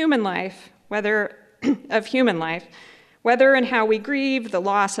context of human life, whether and how we grieve the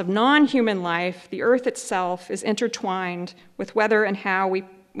loss of non-human life, the earth itself is intertwined with whether and how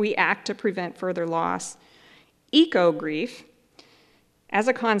we act to prevent further loss. Eco-grief, as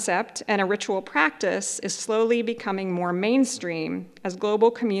a concept and a ritual practice, is slowly becoming more mainstream as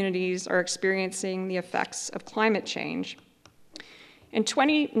global communities are experiencing the effects of climate change. In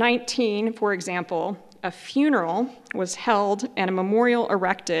 2019, for example, a funeral was held and a memorial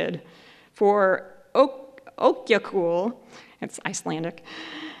erected for Okkjakul, it's Icelandic,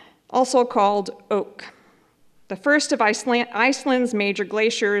 also called Oak, the first of Iceland's major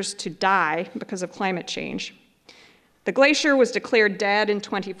glaciers to die because of climate change. The glacier was declared dead in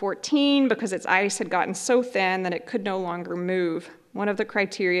 2014 because its ice had gotten so thin that it could no longer move, one of the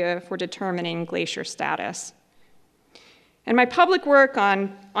criteria for determining glacier status. In my work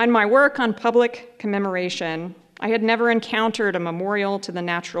on public commemoration, I had never encountered a memorial to the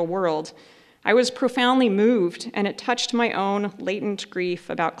natural world. I was profoundly moved, and it touched my own latent grief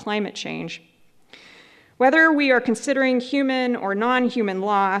about climate change. Whether we are considering human or non-human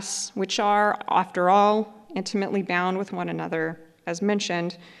loss, which are, after all, intimately bound with one another, as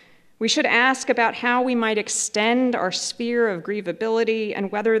mentioned, we should ask about how we might extend our sphere of grievability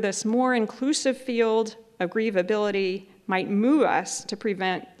and whether this more inclusive field of grievability might move us to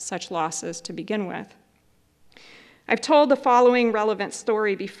prevent such losses to begin with. I've told the following relevant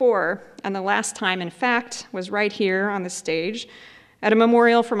story before, and the last time, in fact, was right here on the stage at a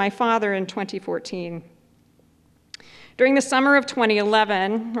memorial for my father in 2014. During the summer of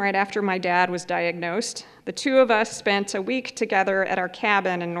 2011, right after my dad was diagnosed, the two of us spent a week together at our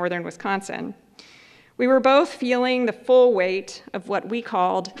cabin in northern Wisconsin. We were both feeling the full weight of what we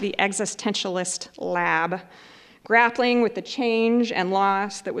called the existentialist lab, grappling with the change and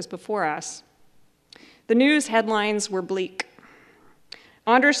loss that was before us. The news headlines were bleak.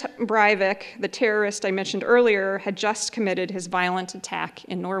 Anders Breivik, the terrorist I mentioned earlier, had just committed his violent attack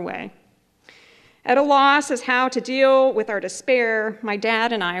in Norway. At a loss as how to deal with our despair, my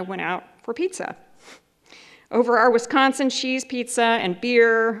dad and I went out for pizza. Over our Wisconsin cheese pizza and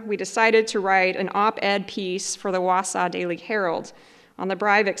beer, we decided to write an op-ed piece for the Wausau Daily Herald on the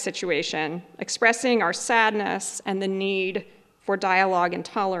Breivik situation, expressing our sadness and the need for dialogue and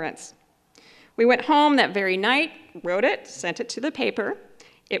tolerance. We went home that very night, wrote it, sent it to the paper.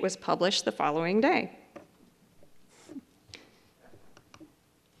 It was published the following day.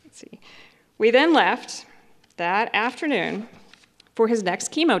 Let's see. We then left that afternoon for his next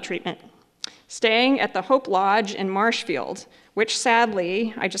chemo treatment, staying at the Hope Lodge in Marshfield, which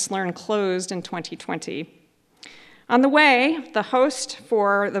sadly, I just learned closed in 2020. On the way, the host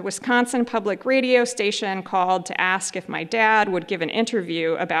for the Wisconsin public radio station called to ask if my dad would give an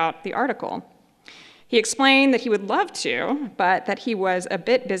interview about the article. He explained that he would love to, but that he was a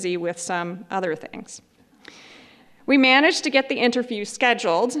bit busy with some other things. We managed to get the interview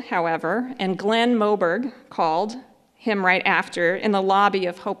scheduled, however, and Glenn Moberg called him right after in the lobby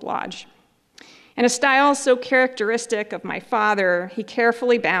of Hope Lodge. In a style so characteristic of my father, he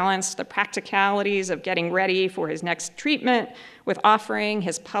carefully balanced the practicalities of getting ready for his next treatment with offering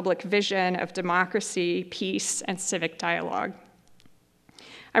his public vision of democracy, peace, and civic dialogue.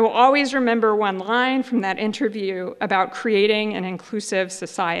 I will always remember one line from that interview about creating an inclusive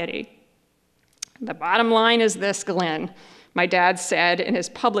society. The bottom line is this, Glenn, my dad said in his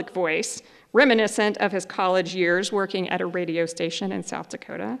public voice, reminiscent of his college years working at a radio station in South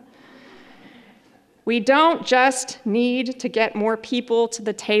Dakota. We don't just need to get more people to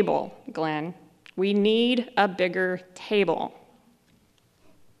the table, Glenn. We need a bigger table.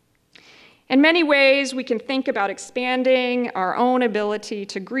 In many ways, we can think about expanding our own ability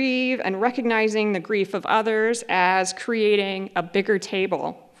to grieve and recognizing the grief of others as creating a bigger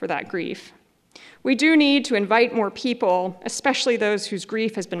table for that grief. We do need to invite more people, especially those whose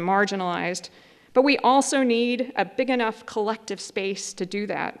grief has been marginalized, but we also need a big enough collective space to do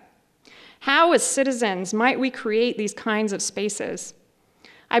that. How, as citizens, might we create these kinds of spaces?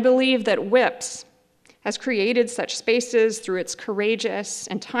 I believe that WIPS has created such spaces through its courageous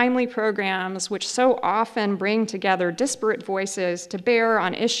and timely programs, which so often bring together disparate voices to bear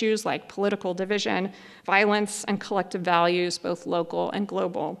on issues like political division, violence, and collective values, both local and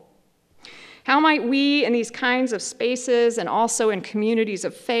global. How might we, in these kinds of spaces and also in communities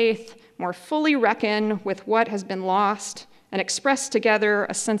of faith, more fully reckon with what has been lost and express together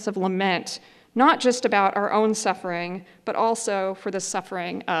a sense of lament, not just about our own suffering, but also for the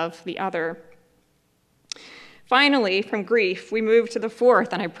suffering of the other? Finally, from grief, we move to the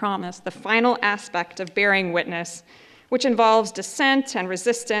fourth, and I promise, the final aspect of bearing witness, which involves dissent and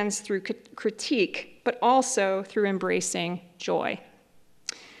resistance through critique, but also through embracing joy.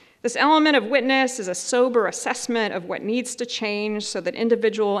 This element of witness is a sober assessment of what needs to change so that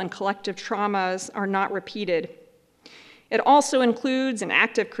individual and collective traumas are not repeated. It also includes an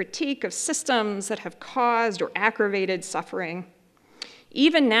active critique of systems that have caused or aggravated suffering.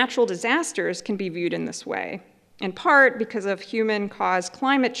 Even natural disasters can be viewed in this way, in part because of human-caused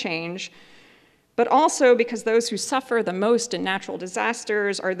climate change, but also because those who suffer the most in natural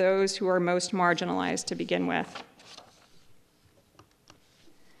disasters are those who are most marginalized to begin with.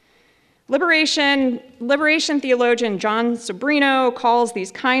 Liberation theologian John Sobrino calls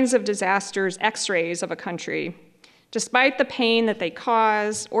these kinds of disasters X-rays of a country. Despite the pain that they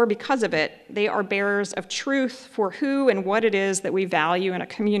cause, or because of it, they are bearers of truth for who and what it is that we value in a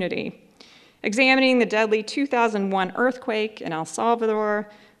community. Examining the deadly 2001 earthquake in El Salvador,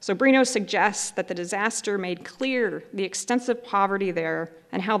 Sobrino suggests that the disaster made clear the extensive poverty there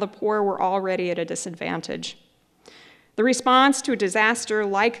and how the poor were already at a disadvantage. The response to a disaster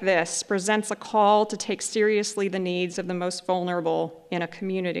like this presents a call to take seriously the needs of the most vulnerable in a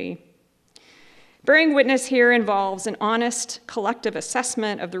community. Bearing witness here involves an honest, collective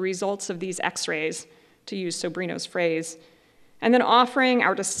assessment of the results of these X-rays, to use Sobrino's phrase, and then offering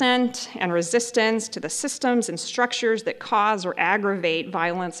our dissent and resistance to the systems and structures that cause or aggravate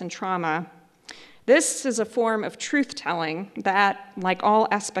violence and trauma. This is a form of truth-telling that, like all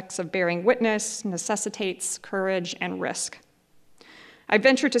aspects of bearing witness, necessitates courage and risk. I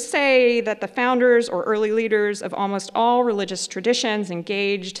venture to say that the founders or early leaders of almost all religious traditions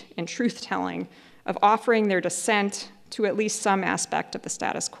engaged in truth-telling, of offering their dissent to at least some aspect of the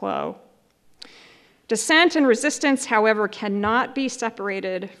status quo. Dissent and resistance, however, cannot be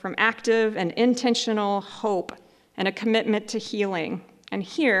separated from active and intentional hope and a commitment to healing. And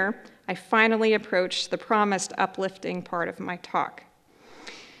here, I finally approach the promised uplifting part of my talk.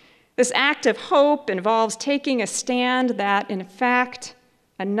 This act of hope involves taking a stand that, in fact,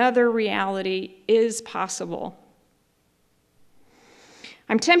 another reality is possible.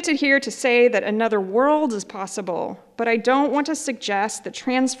 I'm tempted here to say that another world is possible, but I don't want to suggest that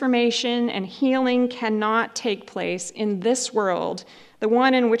transformation and healing cannot take place in this world, the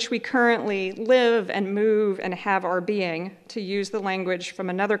one in which we currently live and move and have our being, to use the language from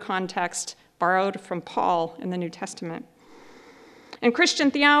another context borrowed from Paul in the New Testament. In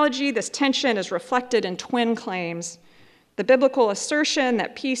Christian theology, this tension is reflected in twin claims: the biblical assertion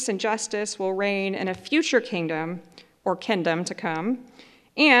that peace and justice will reign in a future kingdom, or kingdom to come,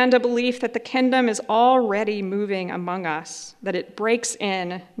 and a belief that the kingdom is already moving among us, that it breaks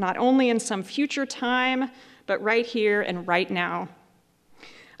in not only in some future time, but right here and right now.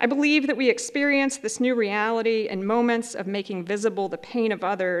 I believe that we experience this new reality in moments of making visible the pain of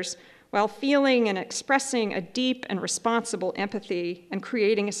others while feeling and expressing a deep and responsible empathy and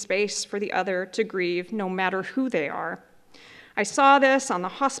creating a space for the other to grieve no matter who they are. I saw this on the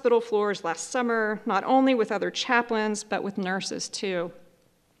hospital floors last summer, not only with other chaplains, but with nurses too.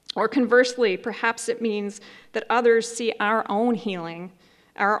 Or conversely, perhaps it means that others see our own healing,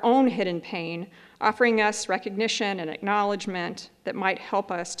 our own hidden pain, offering us recognition and acknowledgement that might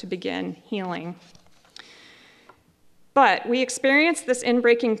help us to begin healing. But we experience this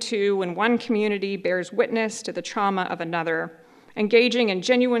inbreaking too when one community bears witness to the trauma of another, engaging in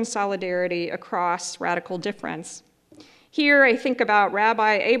genuine solidarity across radical difference. Here, I think about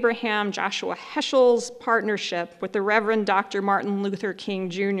Rabbi Abraham Joshua Heschel's partnership with the Reverend Dr. Martin Luther King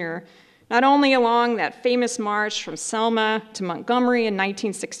Jr., not only along that famous march from Selma to Montgomery in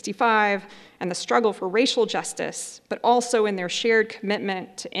 1965 and the struggle for racial justice, but also in their shared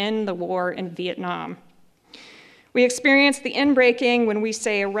commitment to end the war in Vietnam. We experience the inbreaking when we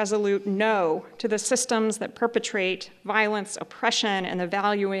say a resolute no to the systems that perpetrate violence, oppression, and the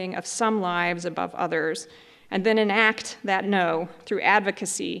valuing of some lives above others, and then enact that no through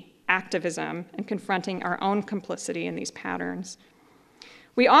advocacy, activism, and confronting our own complicity in these patterns.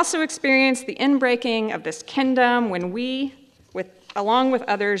 We also experience the inbreaking of this kingdom when we, along with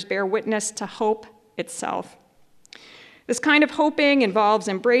others, bear witness to hope itself. This kind of hoping involves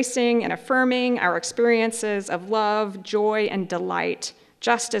embracing and affirming our experiences of love, joy, and delight,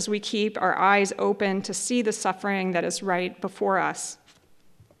 just as we keep our eyes open to see the suffering that is right before us.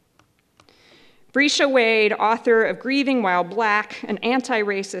 Brescia Wade, author of Grieving While Black, an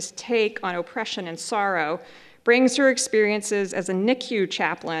anti-racist take on oppression and sorrow, brings her experiences as a NICU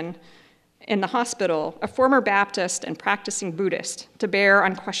chaplain in the hospital, a former Baptist and practicing Buddhist, to bear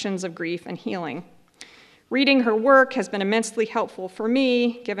on questions of grief and healing. Reading her work has been immensely helpful for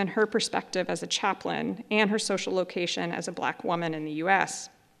me, given her perspective as a chaplain and her social location as a Black woman in the US.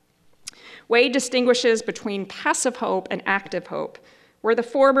 Wade distinguishes between passive hope and active hope, where the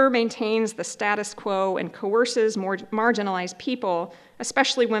former maintains the status quo and coerces more marginalized people,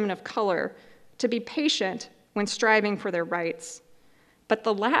 especially women of color, to be patient when striving for their rights. But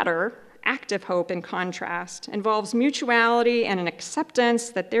the latter, active hope in contrast, involves mutuality and an acceptance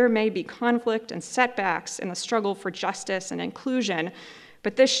that there may be conflict and setbacks in the struggle for justice and inclusion,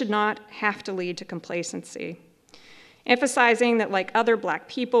 but this should not have to lead to complacency. Emphasizing that, like other Black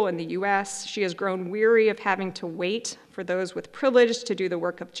people in the US, she has grown weary of having to wait for those with privilege to do the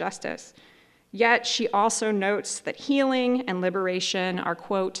work of justice. Yet she also notes that healing and liberation are,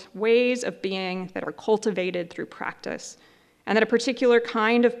 quote, ways of being that are cultivated through practice, and that a particular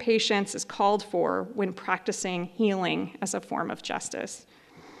kind of patience is called for when practicing healing as a form of justice.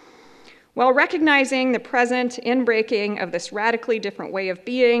 While recognizing the present inbreaking of this radically different way of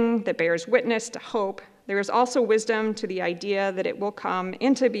being that bears witness to hope, there is also wisdom to the idea that it will come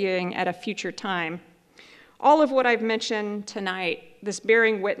into being at a future time. All of what I've mentioned tonight, this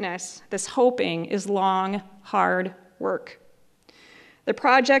bearing witness, this hoping, is long, hard work. The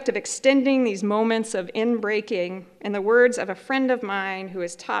project of extending these moments of inbreaking, in the words of a friend of mine who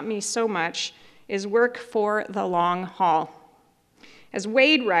has taught me so much, is work for the long haul. As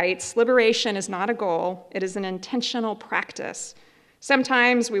Wade writes, liberation is not a goal, it is an intentional practice.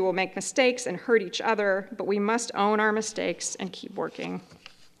 Sometimes we will make mistakes and hurt each other, but we must own our mistakes and keep working.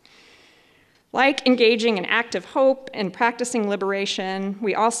 Like engaging in active hope and practicing liberation,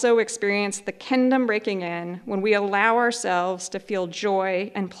 we also experience the kingdom breaking in when we allow ourselves to feel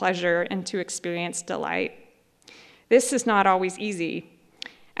joy and pleasure and to experience delight. This is not always easy.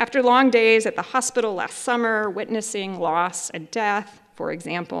 After long days at the hospital last summer, witnessing loss and death, For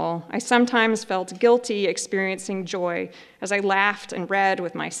example, I sometimes felt guilty experiencing joy as I laughed and read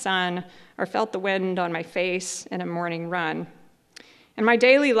with my son or felt the wind on my face in a morning run. In my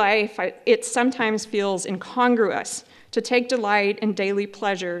daily life, it sometimes feels incongruous to take delight in daily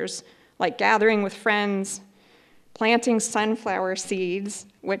pleasures like gathering with friends, planting sunflower seeds,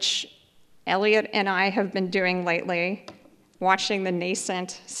 which Elliot and I have been doing lately, watching the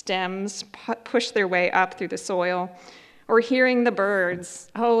nascent stems push their way up through the soil, or hearing the birds,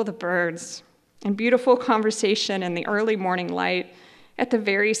 oh, the birds, and beautiful conversation in the early morning light at the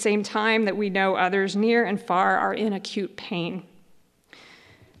very same time that we know others near and far are in acute pain.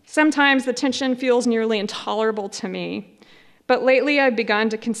 Sometimes the tension feels nearly intolerable to me, but lately I've begun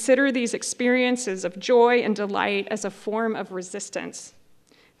to consider these experiences of joy and delight as a form of resistance.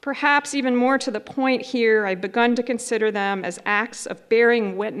 Perhaps even more to the point here, I've begun to consider them as acts of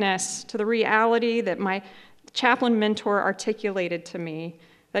bearing witness to the reality that my chaplain mentor articulated to me,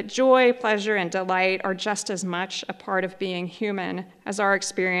 that joy, pleasure, and delight are just as much a part of being human as our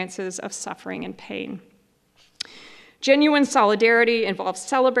experiences of suffering and pain. Genuine solidarity involves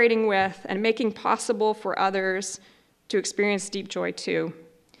celebrating with and making possible for others to experience deep joy too.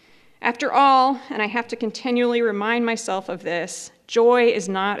 After all, and I have to continually remind myself of this, joy is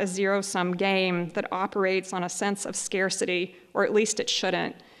not a zero-sum game that operates on a sense of scarcity, or at least it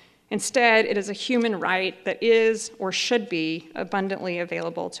shouldn't. Instead, it is a human right that is or should be abundantly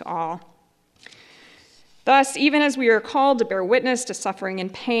available to all. Thus, even as we are called to bear witness to suffering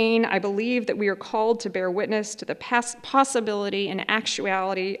and pain, I believe that we are called to bear witness to the possibility and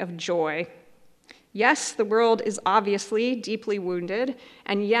actuality of joy. Yes, the world is obviously deeply wounded,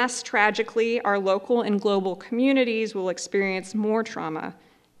 and yes, tragically, our local and global communities will experience more trauma,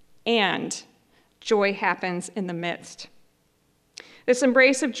 and joy happens in the midst. This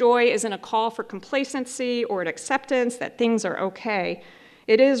embrace of joy isn't a call for complacency or an acceptance that things are okay.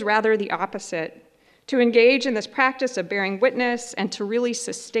 It is rather the opposite. To engage in this practice of bearing witness and to really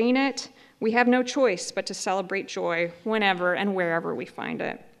sustain it, we have no choice but to celebrate joy whenever and wherever we find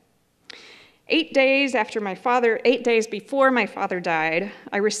it. 8 days before my father died,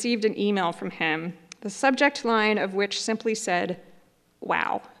 I received an email from him, the subject line of which simply said,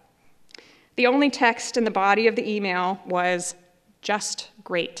 "Wow." The only text in the body of the email was, "Just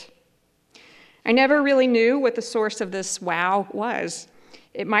great." I never really knew what the source of this wow was.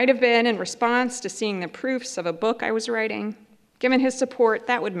 It might have been in response to seeing the proofs of a book I was writing. Given his support,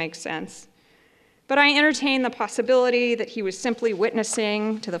 that would make sense. But I entertained the possibility that he was simply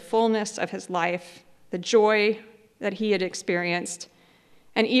witnessing to the fullness of his life, the joy that he had experienced,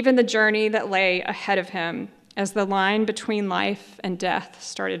 and even the journey that lay ahead of him as the line between life and death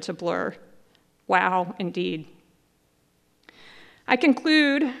started to blur. Wow, indeed. I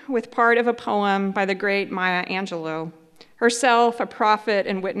conclude with part of a poem by the great Maya Angelou, herself a prophet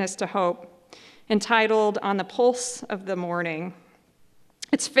and witness to hope, entitled "On the Pulse of the Morning."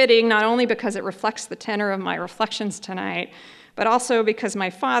 It's fitting not only because it reflects the tenor of my reflections tonight, but also because my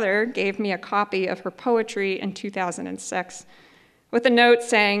father gave me a copy of her poetry in 2006, with a note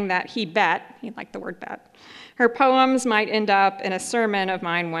saying that he liked the word bet, her poems might end up in a sermon of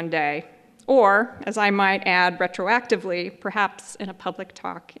mine one day, or, as I might add retroactively, perhaps in a public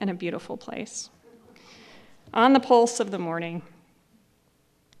talk in a beautiful place. On the pulse of the morning.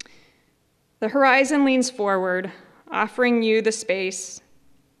 The horizon leans forward, offering you space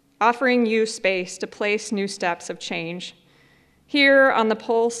to place new steps of change. Here on the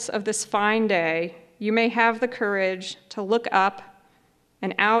pulse of this fine day, you may have the courage to look up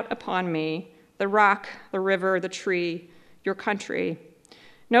and out upon me, the rock, the river, the tree, your country,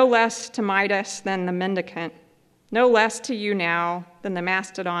 no less to Midas than the mendicant, no less to you now than the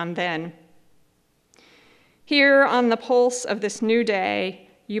mastodon then. Here on the pulse of this new day,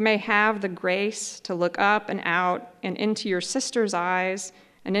 you may have the grace to look up and out and into your sister's eyes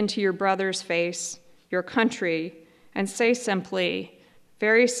and into your brother's face, your country, and say simply,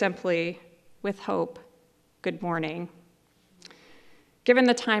 very simply, with hope, good morning. Given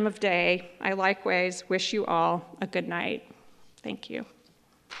the time of day, I likewise wish you all a good night. Thank you.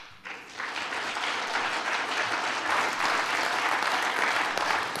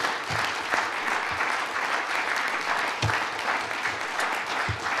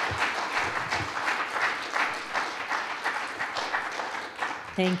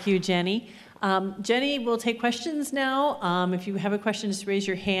 Thank you, Jenny. Jenny will take questions now. If you have a question, just raise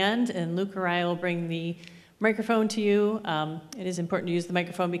your hand, and Luke or I will bring the microphone to you. It is important to use the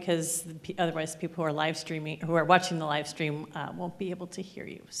microphone because otherwise people who are watching the live stream won't be able to hear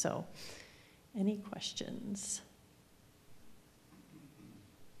you. So, any questions?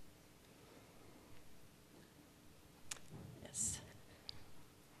 Yes.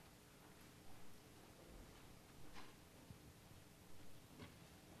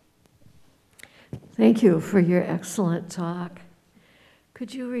 Thank you for your excellent talk.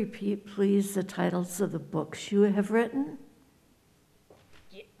 Could you repeat, please, the titles of the books you have written?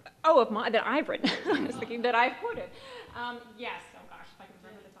 Oh, of mine that I've written. I was thinking that I've quoted. Yes. Oh gosh, if I can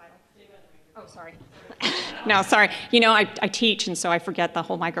remember the title. Oh, sorry. No, sorry. I teach, and so I forget the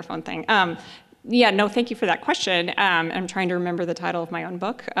whole microphone thing. No, thank you for that question. I'm trying to remember the title of my own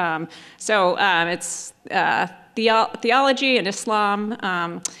book. It's Theology and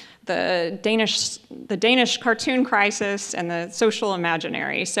Islam, the Danish cartoon crisis, and the social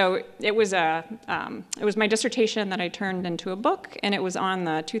imaginary. So it was my dissertation that I turned into a book, and it was on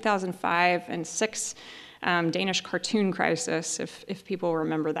the 2005 and 6 Danish cartoon crisis, if people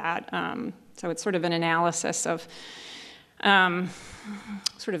remember that. So it's sort of an analysis of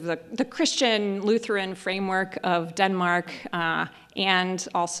sort of the Christian Lutheran framework of Denmark, and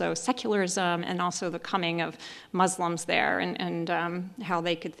also secularism, and also the coming of Muslims there, and how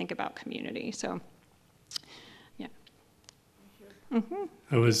they could think about community. So, yeah. Mm-hmm.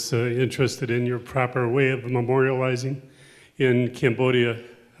 I was interested in your proper way of memorializing. In Cambodia,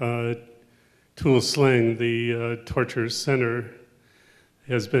 Tuol Sleng, the torture center,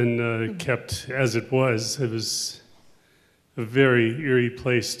 has been kept as it was. It was a very eerie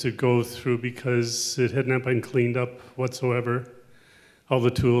place to go through because it had not been cleaned up whatsoever. All the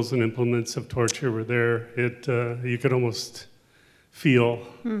tools and implements of torture were there. You could almost feel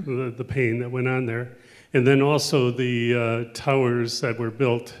the pain that went on there. And then also the towers that were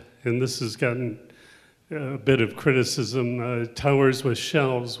built, and this has gotten a bit of criticism, towers with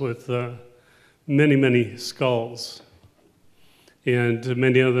shelves with many, many skulls, and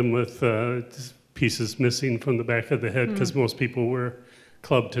many of them with pieces missing from the back of the head because most people were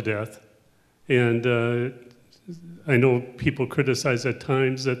clubbed to death. And I know people criticize at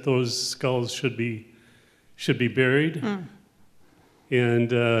times that those skulls should be buried. And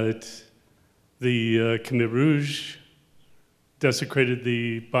the Khmer Rouge desecrated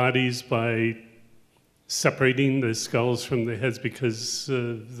the bodies by separating the skulls from the heads because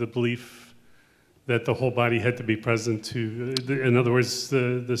the belief that the whole body had to be present to, in other words,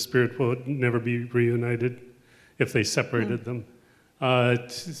 the spirit would never be reunited if they separated them.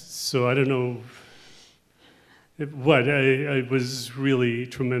 So I don't know I was really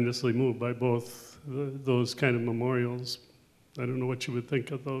tremendously moved by both those kind of memorials. I don't know what you would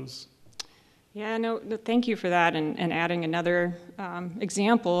think of those. Yeah, no, thank you for that, and adding another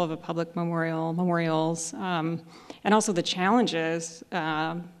example of a public memorials, and also the challenges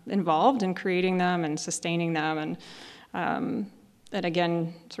involved in creating them and sustaining them, and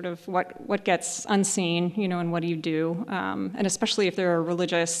again, sort of what gets unseen, and what do you do, and especially if there are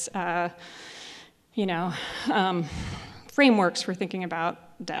religious, frameworks for thinking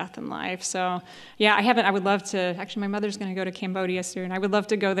about death and life. So yeah, I would love to, actually my mother's going to go to Cambodia soon. I would love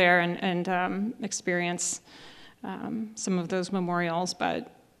to go there and experience some of those memorials.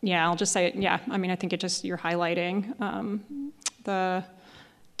 But yeah, I'll just say, I think you're highlighting the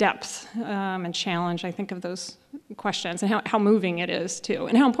depth and challenge, I think, of those questions, and how moving it is too,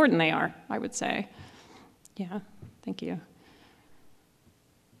 and how important they are, I would say. Yeah, thank you.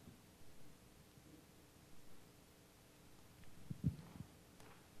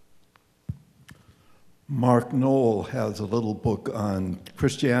 Mark Knoll has a little book on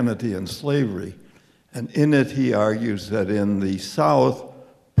Christianity and slavery, and in it he argues that in the South,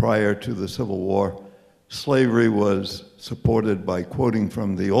 prior to the Civil War, slavery was supported by quoting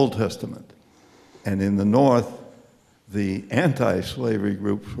from the Old Testament, and in the North, the anti-slavery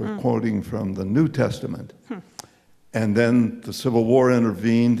groups were quoting from the New Testament. And then the Civil War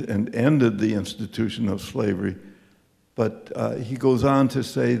intervened and ended the institution of slavery. But he goes on to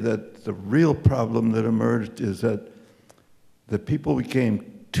say that the real problem that emerged is that the people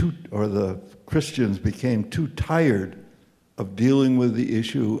the Christians became too tired of dealing with the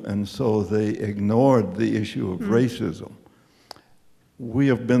issue, and so they ignored the issue of racism. We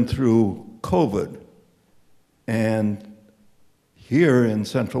have been through COVID, and here in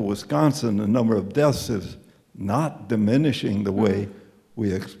central Wisconsin, the number of deaths is not diminishing the way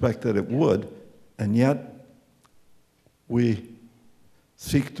we expected it would, and yet we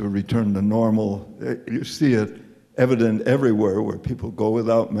seek to return to normal. You see it evident everywhere where people go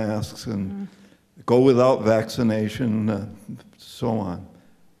without masks and go without vaccination, so on,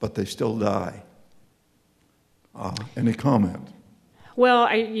 but they still die. Any comment? Well,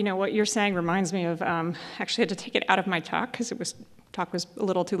 what you're saying reminds me of, actually had to take it out of my talk because talk was a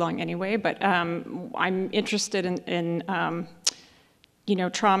little too long anyway, but I'm interested in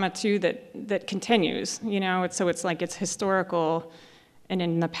trauma too that continues, it's historical and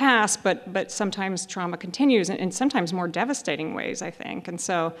in the past, but sometimes trauma continues in sometimes more devastating ways, I think. And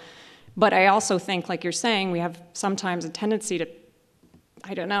so But I also think, like you're saying, we have sometimes a tendency to,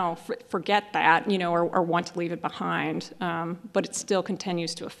 I don't know, forget that, or want to leave it behind. But it still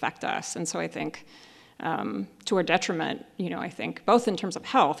continues to affect us. And so I think to our detriment, I think, both in terms of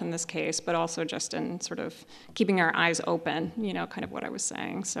health in this case, but also just in sort of keeping our eyes open, kind of what I was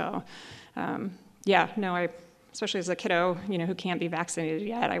saying. So, especially as a kiddo, who can't be vaccinated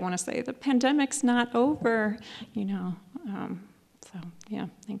yet, I want to say the pandemic's not over, So, yeah,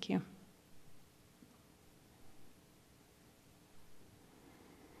 thank you.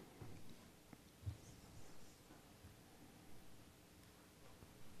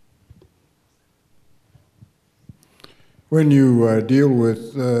 When you deal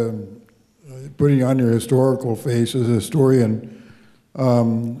with putting on your historical face as a historian,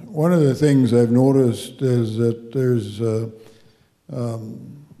 one of the things I've noticed is that there's a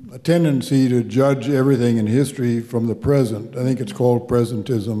tendency to judge everything in history from the present. I think it's called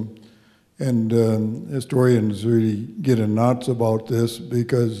presentism. And historians really get in knots about this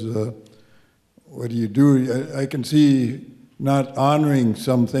because what do you do? I can see not honoring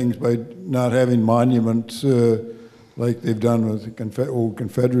some things by not having monuments like they've done with the old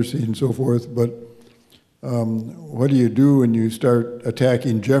Confederacy and so forth, but what do you do when you start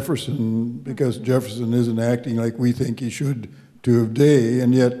attacking Jefferson because Jefferson isn't acting like we think he should to today,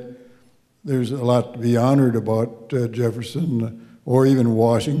 and yet there's a lot to be honored about Jefferson, or even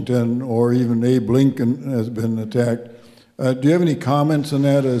Washington, or even Abe Lincoln has been attacked. Do you have any comments on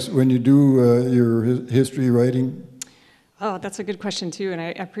that as when you do your history writing? Oh, that's a good question too, and I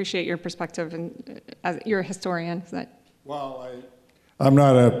appreciate your perspective. And you're a historian, is that? Well, I'm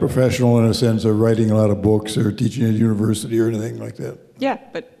not a professional in a sense of writing a lot of books or teaching at university or anything like that. Yeah,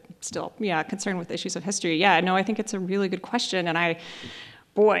 but still, concerned with issues of history. Yeah, no, I think it's a really good question, and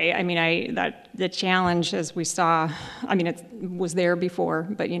the challenge, as we saw, it was there before,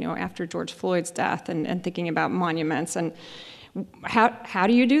 but after George Floyd's death, and thinking about monuments, and how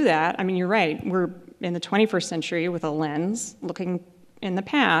do you do that? You're right. We're in the 21st century with a lens looking in the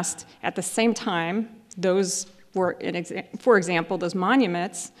past. At the same time, those were, for example, those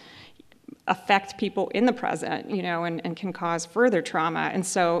monuments affect people in the present, and can cause further trauma. And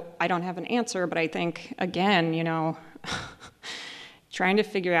so I don't have an answer, but I think, again, trying to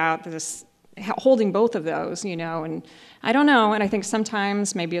figure out this, holding both of those, and I don't know, and I think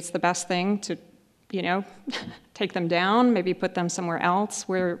sometimes maybe it's the best thing to, take them down, maybe put them somewhere else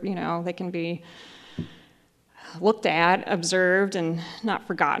where, they can be looked at, observed, and not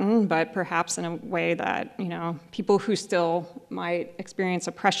forgotten, but perhaps in a way that, people who still might experience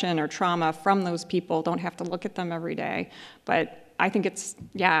oppression or trauma from those people don't have to look at them every day. But I think it's,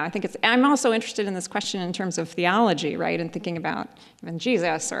 I'm also interested in this question in terms of theology, right? And thinking about even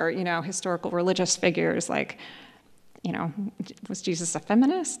Jesus or, historical religious figures like, was Jesus a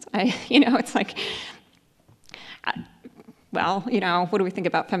feminist? It's like, well, what do we think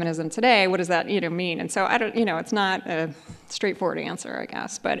about feminism today? What does that, mean? And so I don't, it's not a straightforward answer, I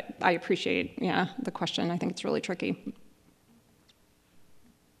guess, but I appreciate, the question. I think it's really tricky.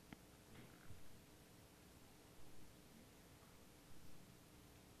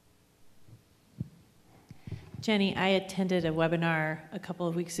 Jenny, I attended a webinar a couple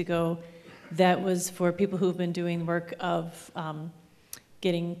of weeks ago that was for people who've been doing work of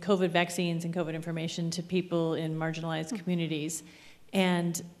getting COVID vaccines and COVID information to people in marginalized communities.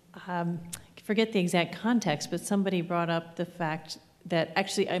 And I forget the exact context, but somebody brought up the fact that,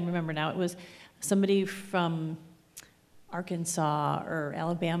 actually I remember now, it was somebody from Arkansas or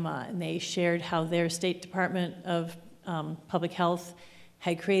Alabama, and they shared how their state department of public health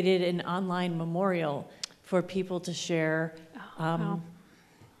had created an online memorial for people to share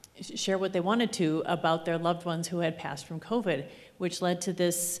share what they wanted to about their loved ones who had passed from COVID, which led to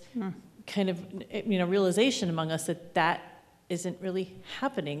this kind of realization among us that that isn't really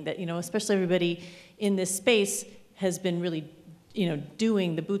happening. That especially everybody in this space has been really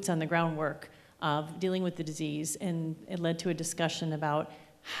doing the boots on the ground work of dealing with the disease, and it led to a discussion about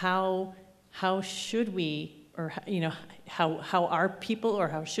how should we, or how are people, or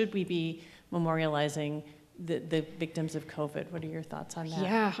how should we be memorializing the victims of COVID. What are your thoughts on that?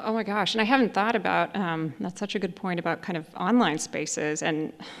 Yeah, oh my gosh, and I haven't thought about, that's such a good point about kind of online spaces,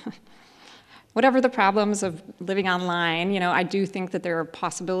 and whatever the problems of living online, I do think that there are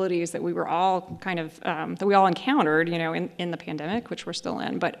possibilities that we were all kind of, that we all encountered, in the pandemic, which we're still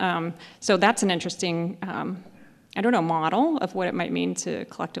in, but so that's an interesting, model of what it might mean to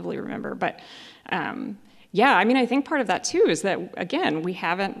collectively remember, but yeah, I think part of that too is that, again, we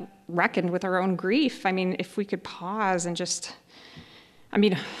haven't reckoned with our own grief. If we could pause and just,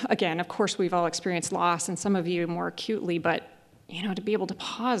 again, of course we've all experienced loss, and some of you more acutely, but, to be able to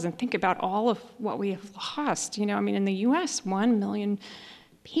pause and think about all of what we have lost. I mean, in the US, 1 million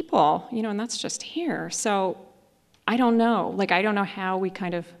people, and that's just here. So I don't know. I don't know how we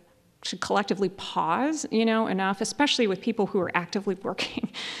kind of should collectively pause, enough, especially with people who are actively working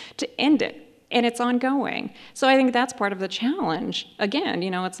to end it. And it's ongoing. So I think that's part of the challenge. Again,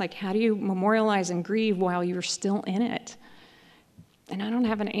 it's like, how do you memorialize and grieve while you're still in it? And I don't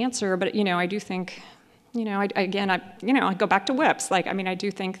have an answer, but, I do think, I go back to WIPs. I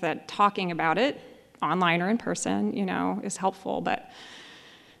do think that talking about it, online or in person, is helpful. But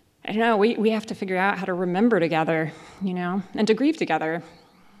I don't know, we have to figure out how to remember together, and to grieve together.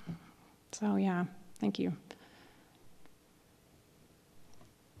 So, yeah, thank you.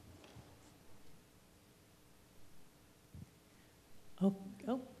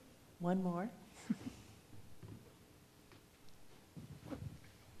 Oh, one more.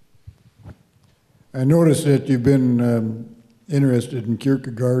 I noticed that you've been interested in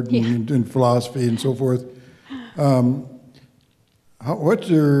Kierkegaard and philosophy and so forth. What's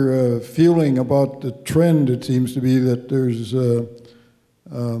your feeling about the trend? It seems to be that there's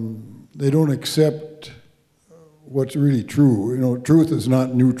they don't accept what's really true. Truth is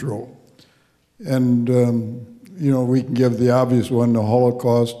not neutral, and we can give the obvious one, the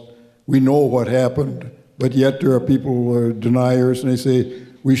Holocaust. We know what happened, but yet there are people who are deniers, and they say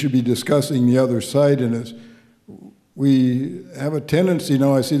we should be discussing the other side in this. We have a tendency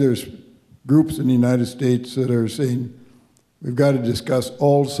now, I see there's groups in the United States that are saying we've got to discuss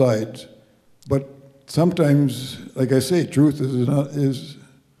all sides. But sometimes, like I say, truth is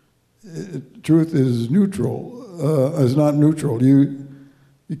neutral, is not neutral. You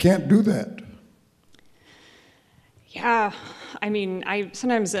can't do that. Yeah, I mean, I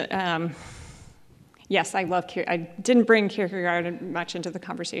sometimes, yes, I love I didn't bring Kierkegaard much into the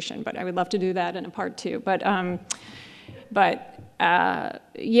conversation, but I would love to do that in a part 2. But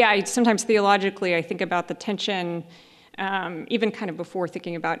yeah, sometimes theologically I think about the tension, even kind of before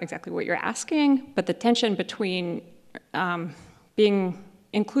thinking about exactly what you're asking, but the tension between being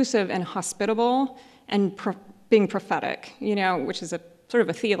inclusive and hospitable and being prophetic, which is a sort of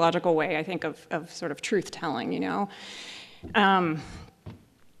a theological way, I think, of sort of truth-telling,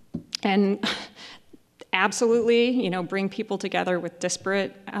 and absolutely, bring people together with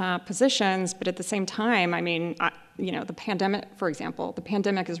disparate positions, but at the same time, I mean, the pandemic, for example, the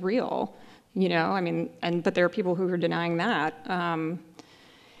pandemic is real, but there are people who are denying that.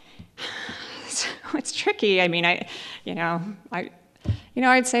 So it's tricky. I mean, I'd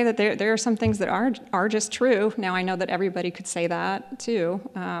say that there are some things that are just true. Now I know that everybody could say that too,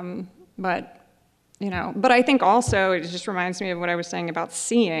 but I think also it just reminds me of what I was saying about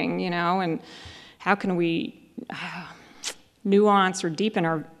seeing, and how can we nuance or deepen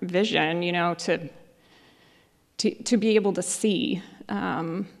our vision, to be able to see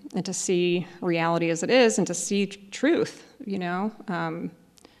and to see reality as it is and to see truth,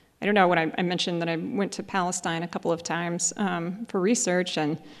 I don't know, when I mentioned that I went to Palestine a couple of times for research,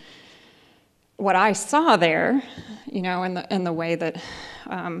 and what I saw there, in the way that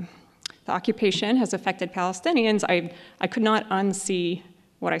the occupation has affected Palestinians, I could not unsee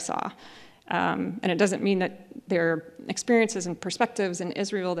what I saw. And it doesn't mean that there are experiences and perspectives in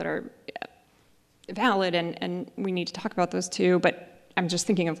Israel that are valid, and we need to talk about those too, but I'm just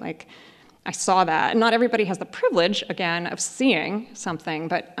thinking of I saw that. And not everybody has the privilege, again, of seeing something,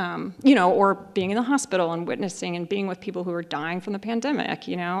 but, or being in the hospital and witnessing and being with people who are dying from the pandemic,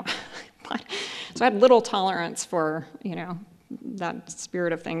 But, so I had little tolerance for, that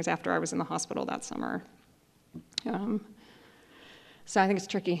spirit of things after I was in the hospital that summer. So I think it's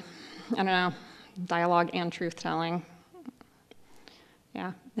tricky. I don't know, dialogue and truth-telling.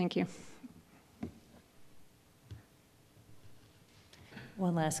 Yeah, thank you.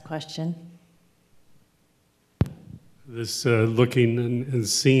 One last question. This looking and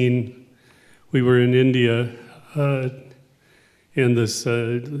seeing, we were in India, and this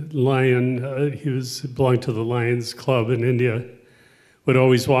lion, he belonged to the Lions Club in India, would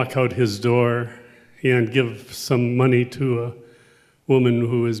always walk out his door and give some money to a woman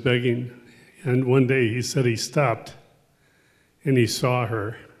who was begging. And one day he said he stopped and he saw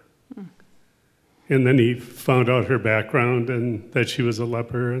her. And then he found out her background and that she was a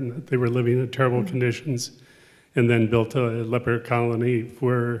leper and that they were living in terrible conditions, and then built a leper colony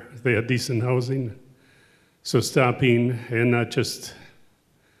where they had decent housing. So stopping and not just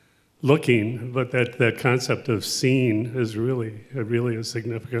looking, but that concept of seeing is really a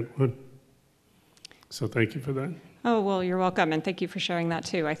significant one. So thank you for that. Oh, well, you're welcome, and thank you for sharing that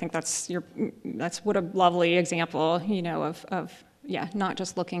too. I think that's what a lovely example, of not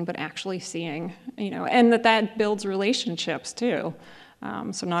just looking, but actually seeing, and that builds relationships too.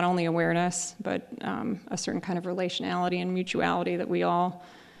 So not only awareness, but a certain kind of relationality and mutuality that we all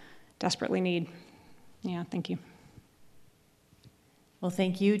desperately need. Yeah, thank you. Well,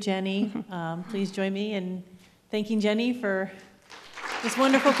 thank you, Jenny. Please join me in thanking Jenny for this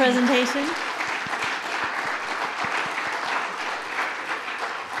wonderful presentation.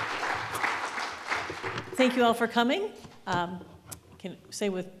 Thank you all for coming. I can say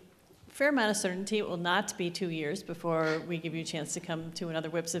with a fair amount of certainty it will not be 2 years before we give you a chance to come to another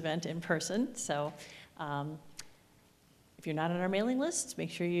WIPS event in person. So if you're not on our mailing list, make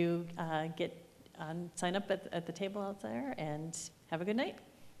sure you sign up at the table out there, and have a good night.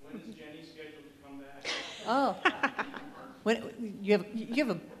 When is Jenny scheduled to come back? Oh, you have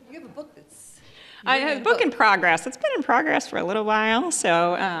a book that's. I have a book in progress. It's been in progress for a little while,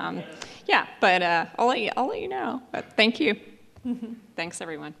 so but I'll let you know. But thank you. Thanks,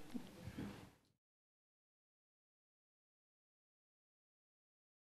 everyone.